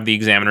don't have the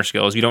examiner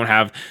skills. You don't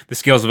have the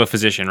skills of a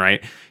physician,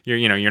 right?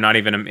 You're not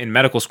even in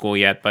medical school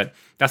yet, but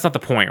that's not the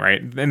point,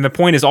 right? And the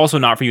point is also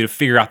not for you to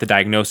figure out the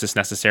diagnosis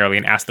necessarily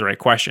and ask the right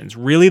questions.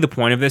 Really, the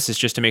point of this is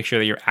just to make sure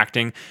that you're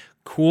acting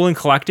cool and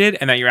collected,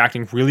 and that you're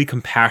acting really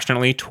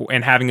compassionately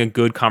and having a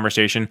good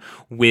conversation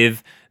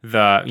with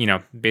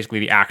the, basically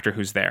the actor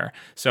who's there.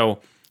 So,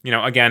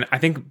 again, I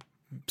think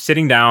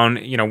sitting down,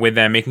 with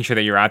them, making sure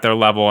that you're at their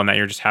level and that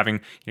you're just having,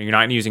 you're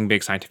not using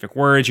big scientific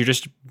words. You're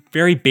just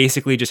very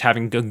basically just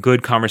having a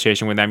good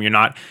conversation with them. You're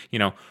not,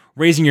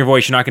 raising your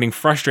voice. You're not getting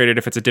frustrated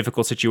if it's a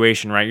difficult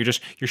situation, right?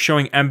 You're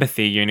showing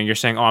empathy. You're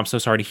saying, "Oh, I'm so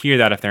sorry to hear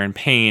that," if they're in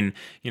pain.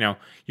 You're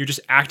just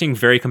acting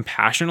very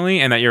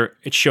compassionately, and that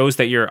it shows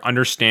that you're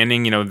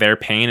understanding, their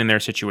pain and their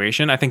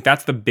situation. I think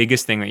that's the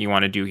biggest thing that you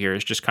want to do here,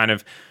 is just kind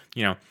of,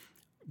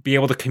 be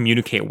able to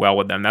communicate well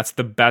with them.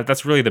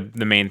 That's really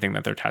the main thing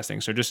that they're testing.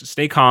 So just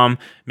stay calm,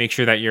 make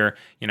sure that you're,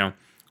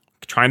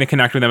 trying to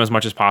connect with them as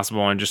much as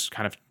possible, and just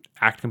kind of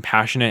act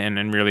compassionate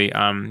and really,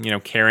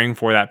 caring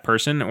for that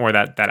person or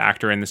that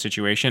actor in the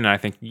situation. And I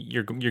think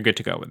you're good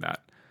to go with that.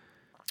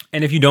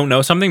 And if you don't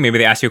know something, maybe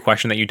they ask you a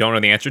question that you don't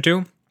know the answer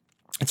to,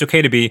 it's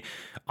okay to be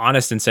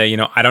honest and say,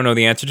 I don't know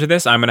the answer to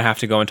this. I'm going to have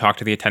to go and talk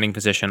to the attending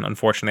physician.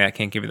 Unfortunately, I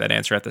can't give you that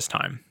answer at this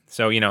time.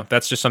 So,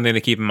 that's just something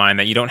to keep in mind,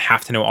 that you don't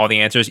have to know all the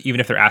answers, even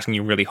if they're asking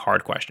you really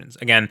hard questions.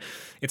 Again,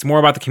 it's more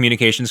about the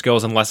communication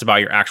skills and less about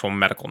your actual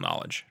medical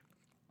knowledge.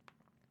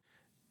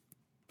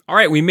 All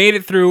right, we made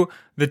it through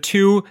the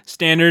 2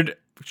 standard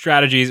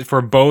strategies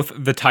for both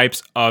the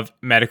types of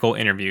medical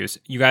interviews.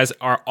 You guys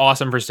are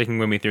awesome for sticking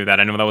with me through that.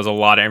 I know that was a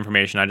lot of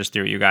information I just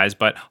threw at you guys,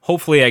 but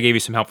hopefully I gave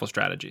you some helpful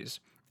strategies.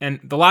 And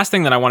the last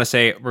thing that I want to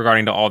say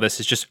regarding to all this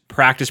is just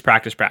practice,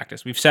 practice,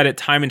 practice. We've said it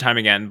time and time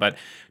again, but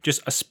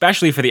just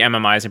especially for the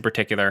MMIs in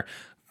particular,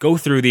 go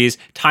through these,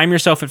 time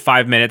yourself at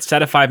 5 minutes,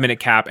 set a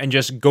 5-minute cap, and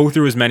just go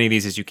through as many of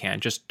these as you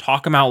can. Just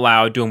talk them out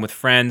loud, do them with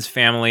friends,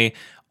 family.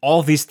 All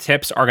of these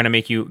tips are going to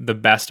make you the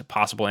best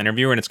possible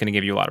interviewer, and it's going to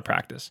give you a lot of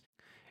practice.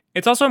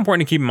 It's also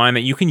important to keep in mind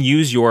that you can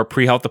use your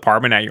pre-health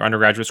department at your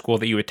undergraduate school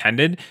that you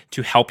attended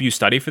to help you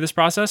study for this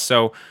process.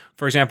 So,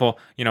 for example,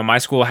 my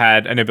school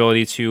had an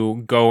ability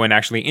to go and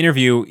actually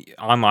interview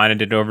online. I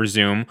did it over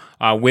Zoom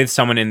with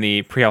someone in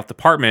the pre-health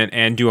department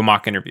and do a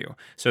mock interview.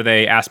 So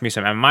they asked me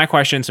some MMI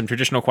questions, some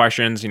traditional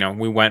questions.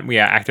 We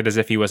acted as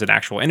if he was an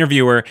actual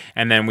interviewer,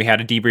 and then we had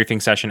a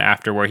debriefing session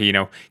after where he,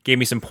 gave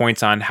me some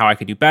points on how I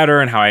could do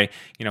better and how I,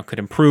 could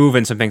improve,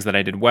 and some things that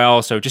I did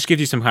well. So it just gives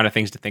you some kind of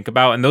things to think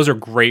about, and those are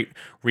great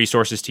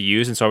resources to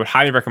use. And so I would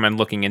highly recommend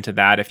looking into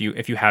that if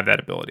you have that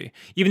ability.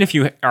 Even if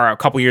you are a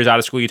couple years out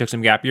of school, you took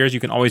some gap years,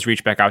 you can always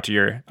reach back out to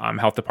your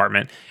health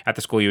department at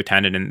the school you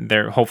attended, and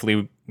they're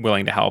hopefully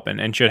willing to help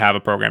and should have a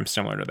program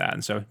similar to that.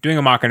 And so doing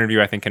a mock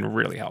interview, I think, can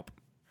really help.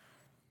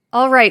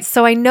 All right,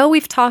 so I know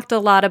we've talked a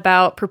lot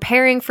about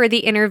preparing for the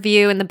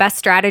interview and the best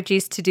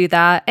strategies to do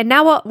that. And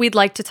now we'd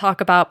like to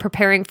talk about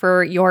preparing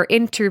for your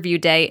interview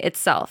day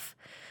itself.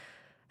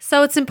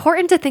 So it's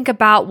important to think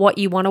about what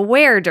you want to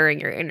wear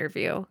during your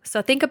interview.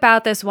 So think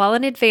about this well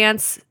in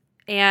advance,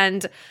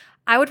 and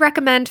I would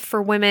recommend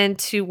for women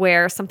to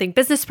wear something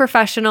business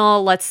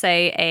professional, let's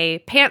say a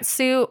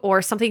pantsuit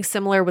or something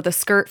similar with a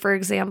skirt, for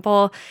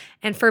example.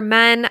 And for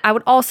men, I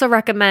would also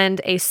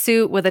recommend a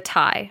suit with a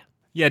tie.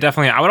 Yeah,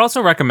 definitely. I would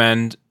also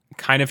recommend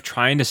kind of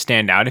trying to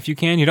stand out if you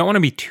can. You don't want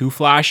to be too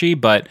flashy,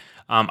 but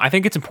I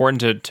think it's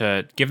important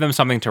to give them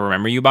something to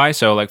remember you by.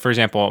 So, like, for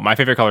example, my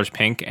favorite color is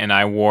pink, and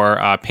I wore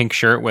a pink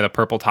shirt with a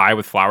purple tie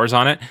with flowers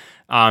on it.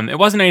 It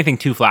wasn't anything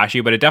too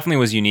flashy, but it definitely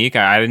was unique.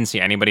 I didn't see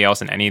anybody else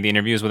in any of the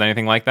interviews with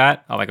anything like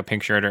that, like a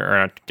pink shirt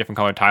or a different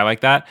colored tie like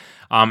that.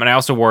 And I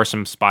also wore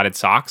some spotted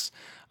socks.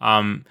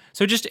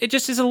 So it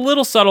just is a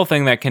little subtle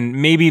thing that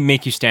can maybe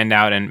make you stand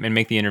out and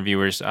make the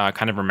interviewers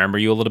kind of remember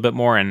you a little bit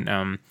more.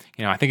 And,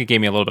 I think it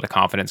gave me a little bit of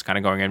confidence kind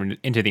of going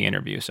into the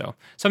interview. So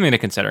something to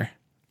consider.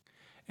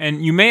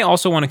 And you may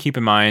also want to keep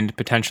in mind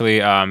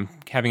potentially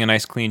having a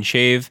nice clean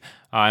shave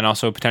and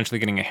also potentially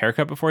getting a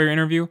haircut before your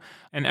interview.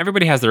 And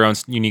everybody has their own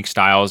unique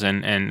styles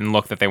and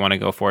look that they want to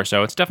go for.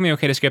 So it's definitely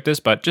okay to skip this,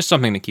 but just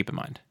something to keep in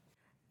mind.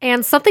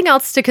 And something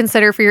else to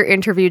consider for your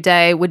interview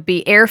day would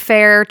be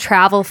airfare,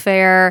 travel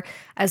fare,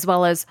 as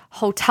well as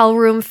hotel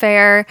room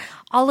fare.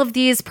 All of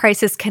these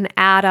prices can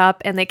add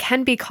up and they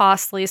can be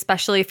costly,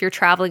 especially if you're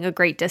traveling a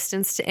great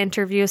distance to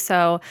interview.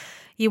 So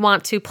you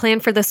want to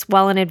plan for this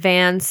well in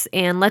advance.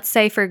 And let's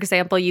say, for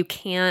example, you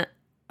can't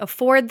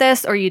afford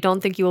this or you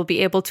don't think you will be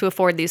able to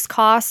afford these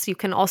costs, you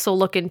can also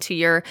look into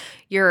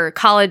your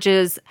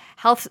college's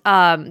health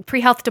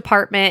pre-health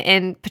department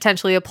and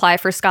potentially apply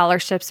for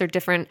scholarships or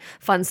different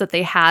funds that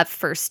they have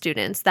for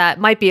students that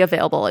might be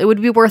available. It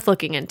would be worth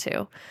looking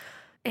into.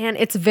 And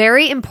it's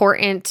very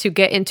important to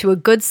get into a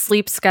good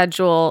sleep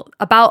schedule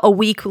about a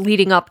week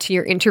leading up to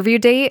your interview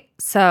date.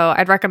 So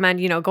I'd recommend,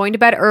 going to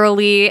bed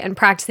early and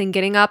practicing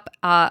getting up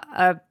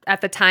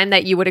at the time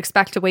that you would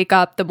expect to wake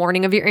up the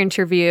morning of your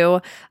interview,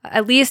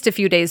 at least a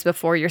few days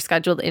before your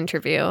scheduled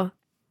interview.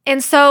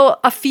 And so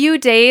a few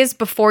days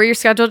before your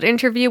scheduled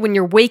interview, when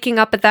you're waking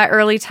up at that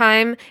early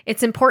time,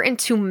 it's important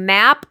to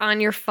map on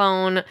your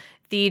phone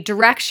the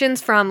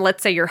directions from,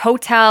 let's say, your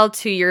hotel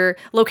to your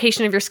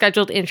location of your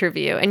scheduled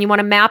interview. And you want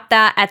to map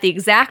that at the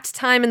exact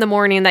time in the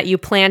morning that you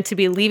plan to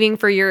be leaving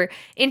for your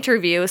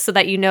interview so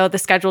that you know the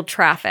scheduled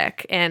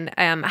traffic and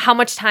how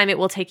much time it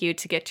will take you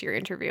to get to your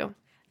interview.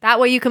 That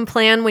way you can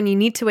plan when you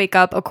need to wake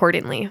up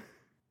accordingly.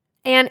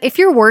 And if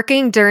you're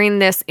working during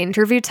this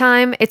interview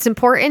time, it's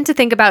important to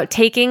think about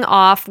taking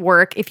off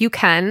work if you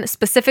can,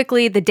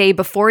 specifically the day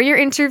before your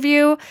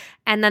interview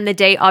and then the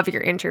day of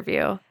your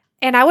interview.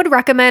 And I would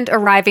recommend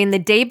arriving the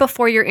day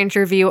before your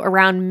interview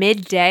around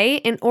midday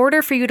in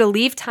order for you to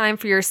leave time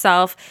for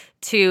yourself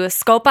to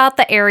scope out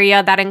the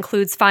area. That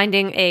includes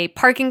finding a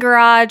parking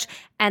garage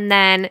and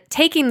then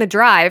taking the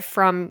drive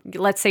from,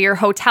 let's say, your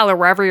hotel or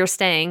wherever you're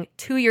staying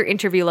to your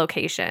interview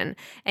location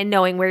and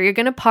knowing where you're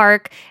going to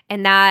park.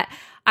 And that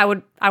I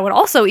would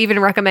also even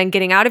recommend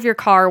getting out of your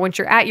car once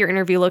you're at your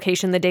interview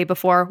location the day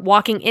before,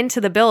 walking into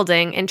the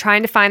building and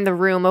trying to find the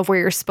room of where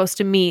you're supposed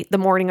to meet the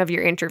morning of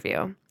your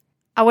interview.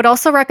 I would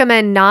also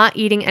recommend not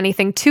eating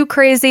anything too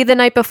crazy the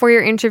night before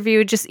your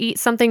interview. Just eat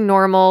something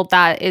normal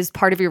that is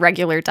part of your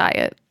regular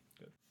diet.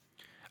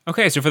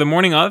 Okay, so for the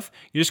morning of,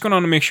 you're just going to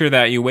want to make sure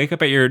that you wake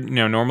up at your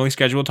normally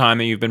scheduled time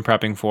that you've been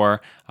prepping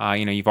for.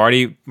 You've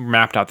already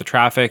mapped out the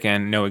traffic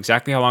and know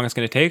exactly how long it's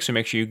going to take. So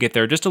make sure you get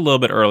there just a little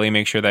bit early.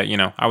 Make sure that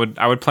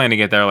I would plan to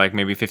get there like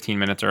maybe 15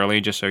 minutes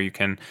early, just so you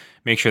can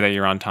make sure that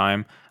you're on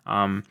time.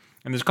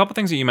 And there's a couple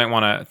things that you might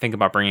want to think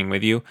about bringing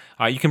with you.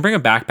 You can bring a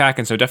backpack,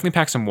 and so definitely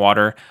pack some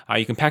water.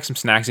 You can pack some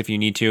snacks if you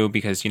need to,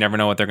 because you never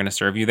know what they're going to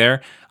serve you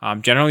there.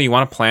 Generally, you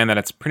want to plan that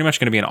it's pretty much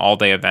going to be an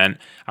all-day event.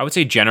 I would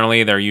say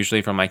generally they're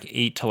usually from like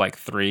 8 to like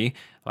 3,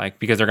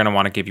 because they're going to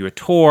want to give you a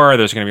tour.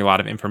 There's going to be a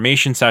lot of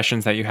information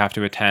sessions that you have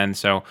to attend.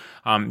 So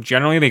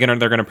generally they're going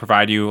to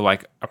provide you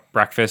like a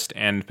breakfast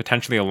and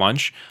potentially a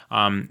lunch,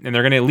 and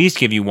they're going to at least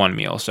give you one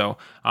meal. So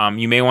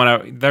you may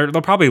want to,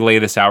 they'll probably lay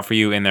this out for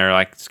you in their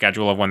like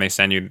schedule of when they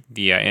send you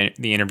the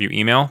interview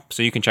email,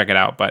 so you can check it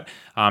out. But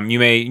you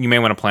may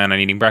want to plan on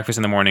eating breakfast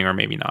in the morning or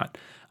maybe not,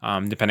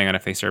 depending on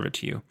if they serve it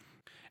to you.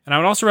 And I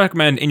would also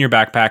recommend in your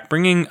backpack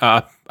bringing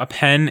a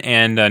pen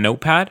and a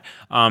notepad.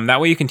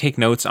 That way you can take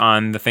notes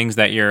on the things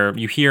that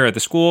you hear at the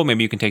school.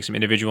 Maybe you can take some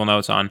individual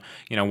notes on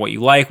what you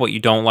like, what you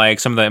don't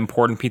like, some of the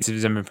important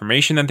pieces of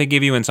information that they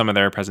give you in some of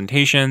their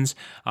presentations.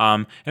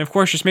 And of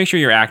course, just make sure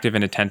you're active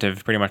and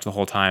attentive pretty much the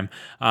whole time.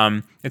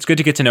 It's good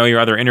to get to know your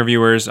other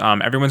interviewers.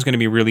 Everyone's going to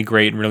be really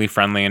great and really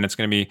friendly, and it's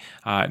going to be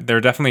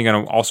they're definitely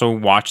going to also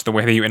watch the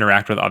way that you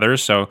interact with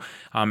others. So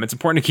it's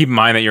important to keep in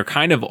mind that you're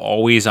kind of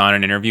always on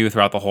an interview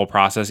throughout the whole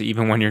process,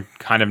 even when you're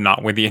kind of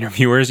not with the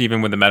interviewers,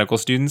 even with the medical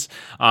students.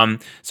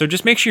 So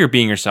just make sure you're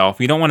being yourself.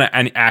 You don't want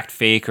to act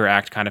fake or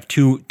act kind of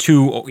too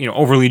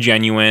overly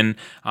genuine.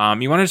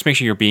 You want to just make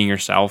sure you're being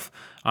yourself,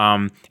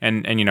 and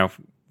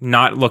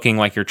not looking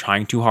like you're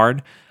trying too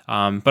hard.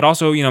 But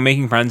also,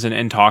 making friends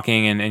and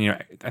talking and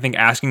I think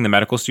asking the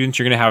medical students,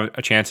 you're going to have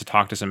a chance to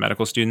talk to some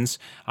medical students,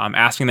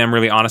 asking them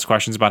really honest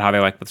questions about how they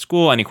like the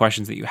school, any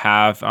questions that you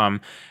have.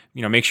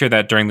 Make sure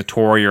that during the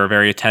tour you're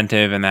very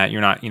attentive and that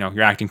you're not,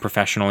 you're acting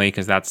professionally,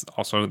 because that's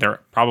also, they're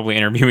probably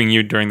interviewing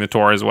you during the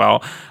tour as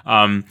well.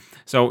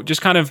 So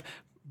just kind of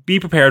be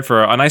prepared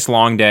for a nice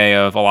long day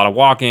of a lot of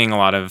walking, a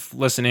lot of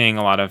listening,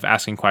 a lot of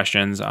asking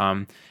questions,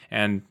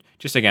 and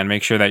just, again,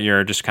 make sure that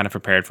you're just kind of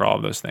prepared for all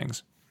of those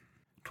things.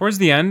 Towards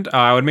the end,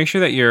 I would make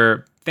sure that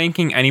you're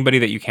thanking anybody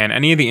that you can.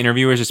 Any of the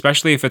interviewers,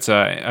 especially if it's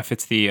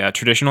the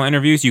traditional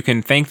interviews, you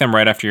can thank them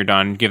right after you're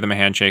done. Give them a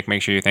handshake.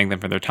 Make sure you thank them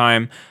for their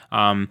time,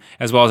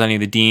 as well as any of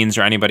the deans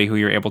or anybody who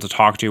you're able to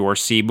talk to or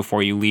see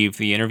before you leave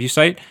the interview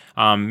site.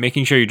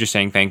 Making sure you're just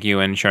saying thank you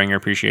and showing your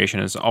appreciation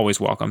is always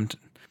welcomed.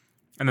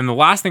 And then the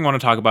last thing I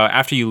want to talk about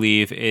after you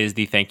leave is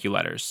the thank you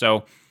letters.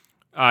 So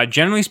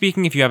Generally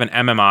speaking, if you have an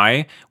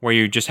MMI where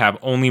you just have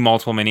only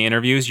multiple mini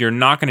interviews, you're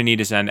not going to need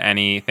to send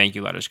any thank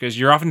you letters because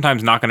you're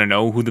oftentimes not going to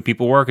know who the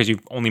people were because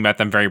you've only met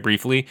them very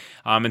briefly.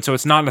 And so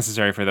it's not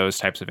necessary for those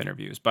types of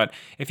interviews. But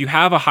if you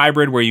have a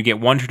hybrid where you get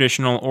one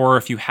traditional, or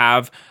if you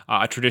have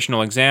a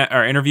traditional exam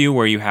or interview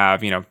where you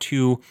have,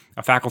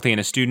 a faculty and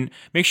a student,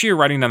 make sure you're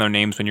writing down their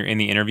names when you're in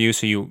the interview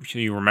so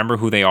you remember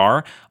who they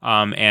are,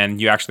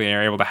 and you actually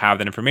are able to have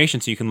that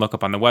information so you can look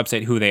up on the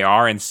website who they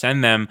are and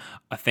send them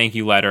a thank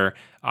you letter,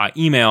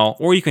 email,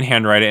 or you can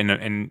handwrite it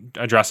and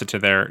address it to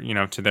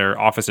their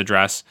office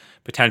address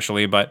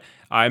potentially. But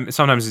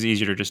sometimes it's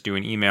easier to just do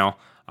an email.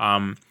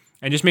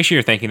 And just make sure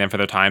you're thanking them for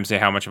their time. Say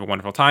how much of a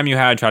wonderful time you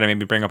had. Try to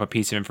maybe bring up a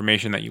piece of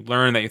information that you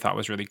learned that you thought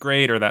was really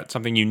great, or that's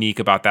something unique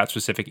about that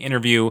specific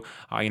interview.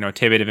 A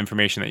tidbit of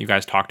information that you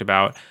guys talked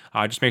about.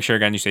 Just make sure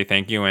again you say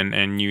thank you,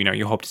 and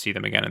you hope to see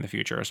them again in the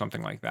future or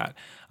something like that.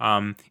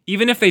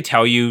 Even if they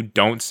tell you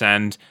do not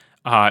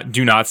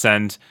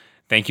send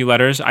thank you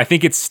letters, I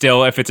think it's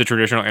still, if it's a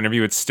traditional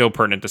interview, it's still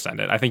pertinent to send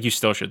it. I think you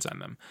still should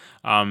send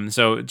them.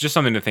 So just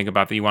something to think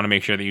about that you want to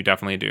make sure that you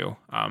definitely do.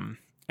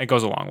 It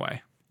goes a long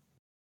way.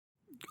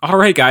 All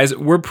right, guys,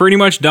 we're pretty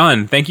much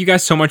done. Thank you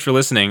guys so much for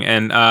listening.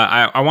 And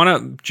I want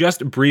to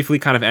just briefly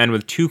kind of end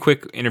with 2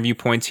 quick interview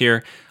points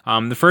here.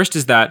 The first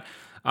is that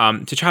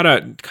to try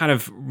to kind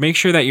of make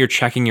sure that you're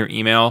checking your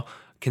email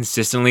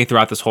consistently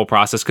throughout this whole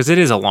process, because it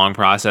is a long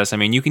process. I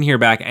mean, you can hear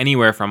back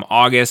anywhere from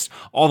August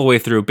all the way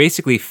through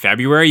basically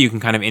February. You can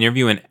kind of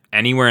interview in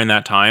anywhere in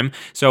that time.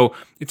 So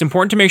it's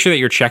important to make sure that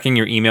you're checking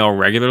your email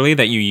regularly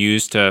that you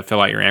use to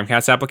fill out your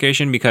AMCATS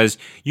application, because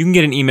you can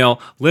get an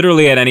email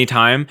literally at any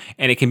time,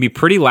 and it can be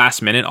pretty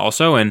last minute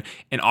also. And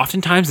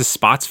oftentimes the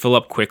spots fill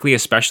up quickly,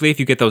 especially if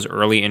you get those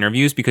early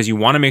interviews, because you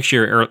want to make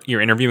sure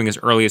you're interviewing as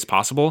early as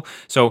possible.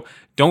 So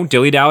don't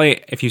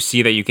dilly-dally. If you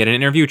see that you get an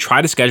interview,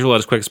 try to schedule it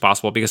as quick as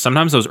possible, because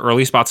sometimes those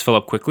early spots fill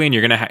up quickly, and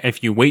you're going to,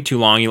 if you wait too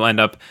long, you'll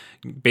end up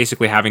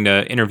basically having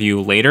to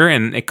interview later,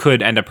 and it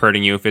could end up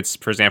hurting you if it's,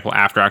 for example,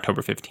 after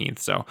October 15th.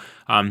 So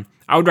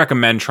I would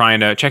recommend trying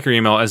to check your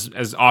email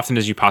as often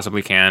as you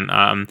possibly can,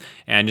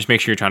 and just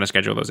make sure you're trying to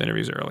schedule those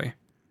interviews early.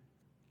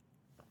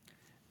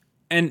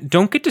 And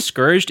don't get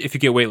discouraged if you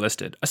get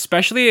waitlisted,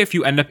 especially if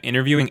you end up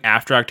interviewing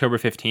after October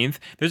 15th.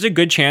 There's a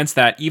good chance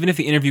that even if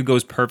the interview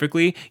goes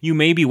perfectly, you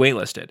may be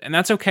waitlisted. And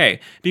that's okay,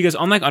 because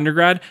unlike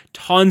undergrad,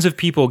 tons of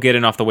people get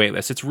in off the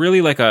waitlist. It's really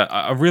like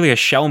a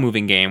shell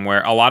moving game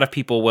where a lot of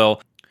people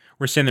will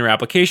rescind their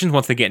applications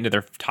once they get into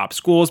their top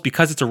schools.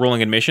 Because it's a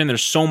rolling admission,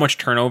 there's so much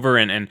turnover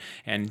and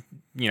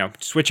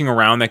switching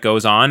around that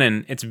goes on,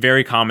 and it's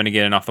very common to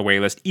get in off the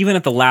waitlist. Even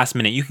at the last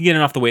minute, you can get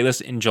in off the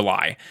waitlist in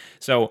July.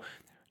 So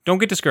don't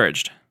get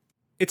discouraged.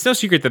 It's no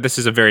secret that this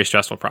is a very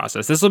stressful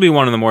process. This will be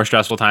one of the more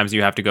stressful times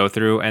you have to go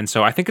through. And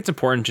so I think it's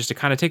important just to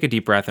kind of take a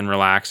deep breath and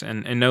relax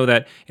and know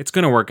that it's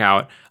going to work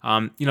out.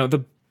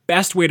 The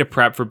best way to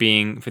prep for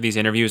these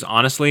interviews,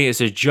 honestly, is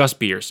to just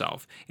be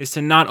yourself, is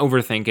to not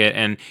overthink it.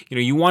 And,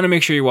 you want to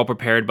make sure you're well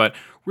prepared, but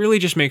really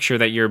just make sure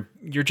that you're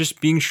just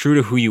being true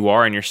to who you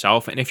are and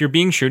yourself. And if you're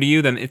being true to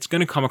you, then it's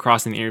going to come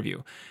across in the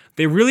interview.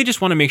 They really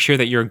just want to make sure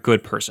that you're a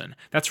good person.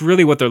 That's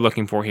really what they're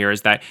looking for here,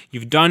 is that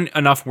you've done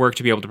enough work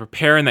to be able to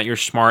prepare and that you're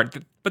smart.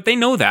 But they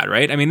know that,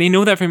 right? I mean, they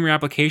know that from your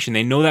application.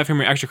 They know that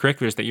from your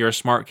extracurriculars, that you're a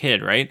smart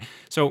kid, right?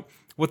 So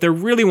what they're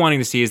really wanting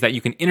to see is that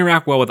you can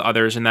interact well with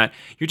others and that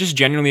you're just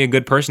genuinely a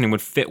good person and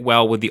would fit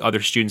well with the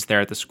other students there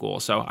at the school.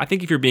 So I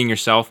think if you're being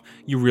yourself,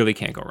 you really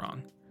can't go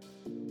wrong.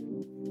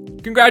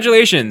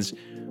 Congratulations!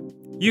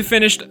 You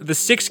finished the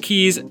 6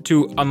 keys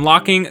to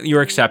unlocking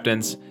your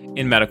acceptance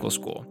in medical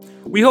school.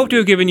 We hope to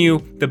have given you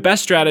the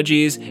best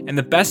strategies and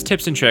the best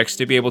tips and tricks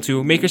to be able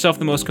to make yourself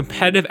the most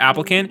competitive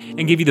applicant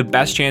and give you the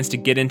best chance to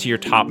get into your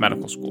top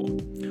medical school.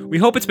 We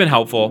hope it's been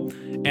helpful,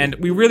 and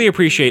we really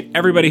appreciate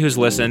everybody who's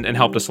listened and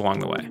helped us along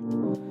the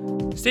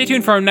way. Stay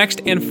tuned for our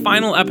next and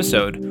final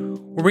episode,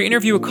 where we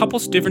interview a couple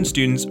different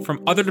students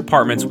from other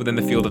departments within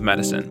the field of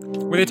medicine,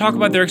 where they talk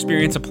about their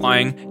experience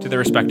applying to their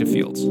respective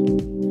fields.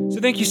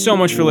 So thank you so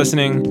much for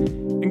listening,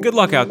 and good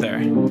luck out there.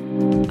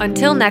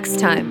 Until next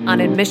time on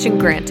Admission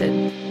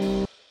Granted.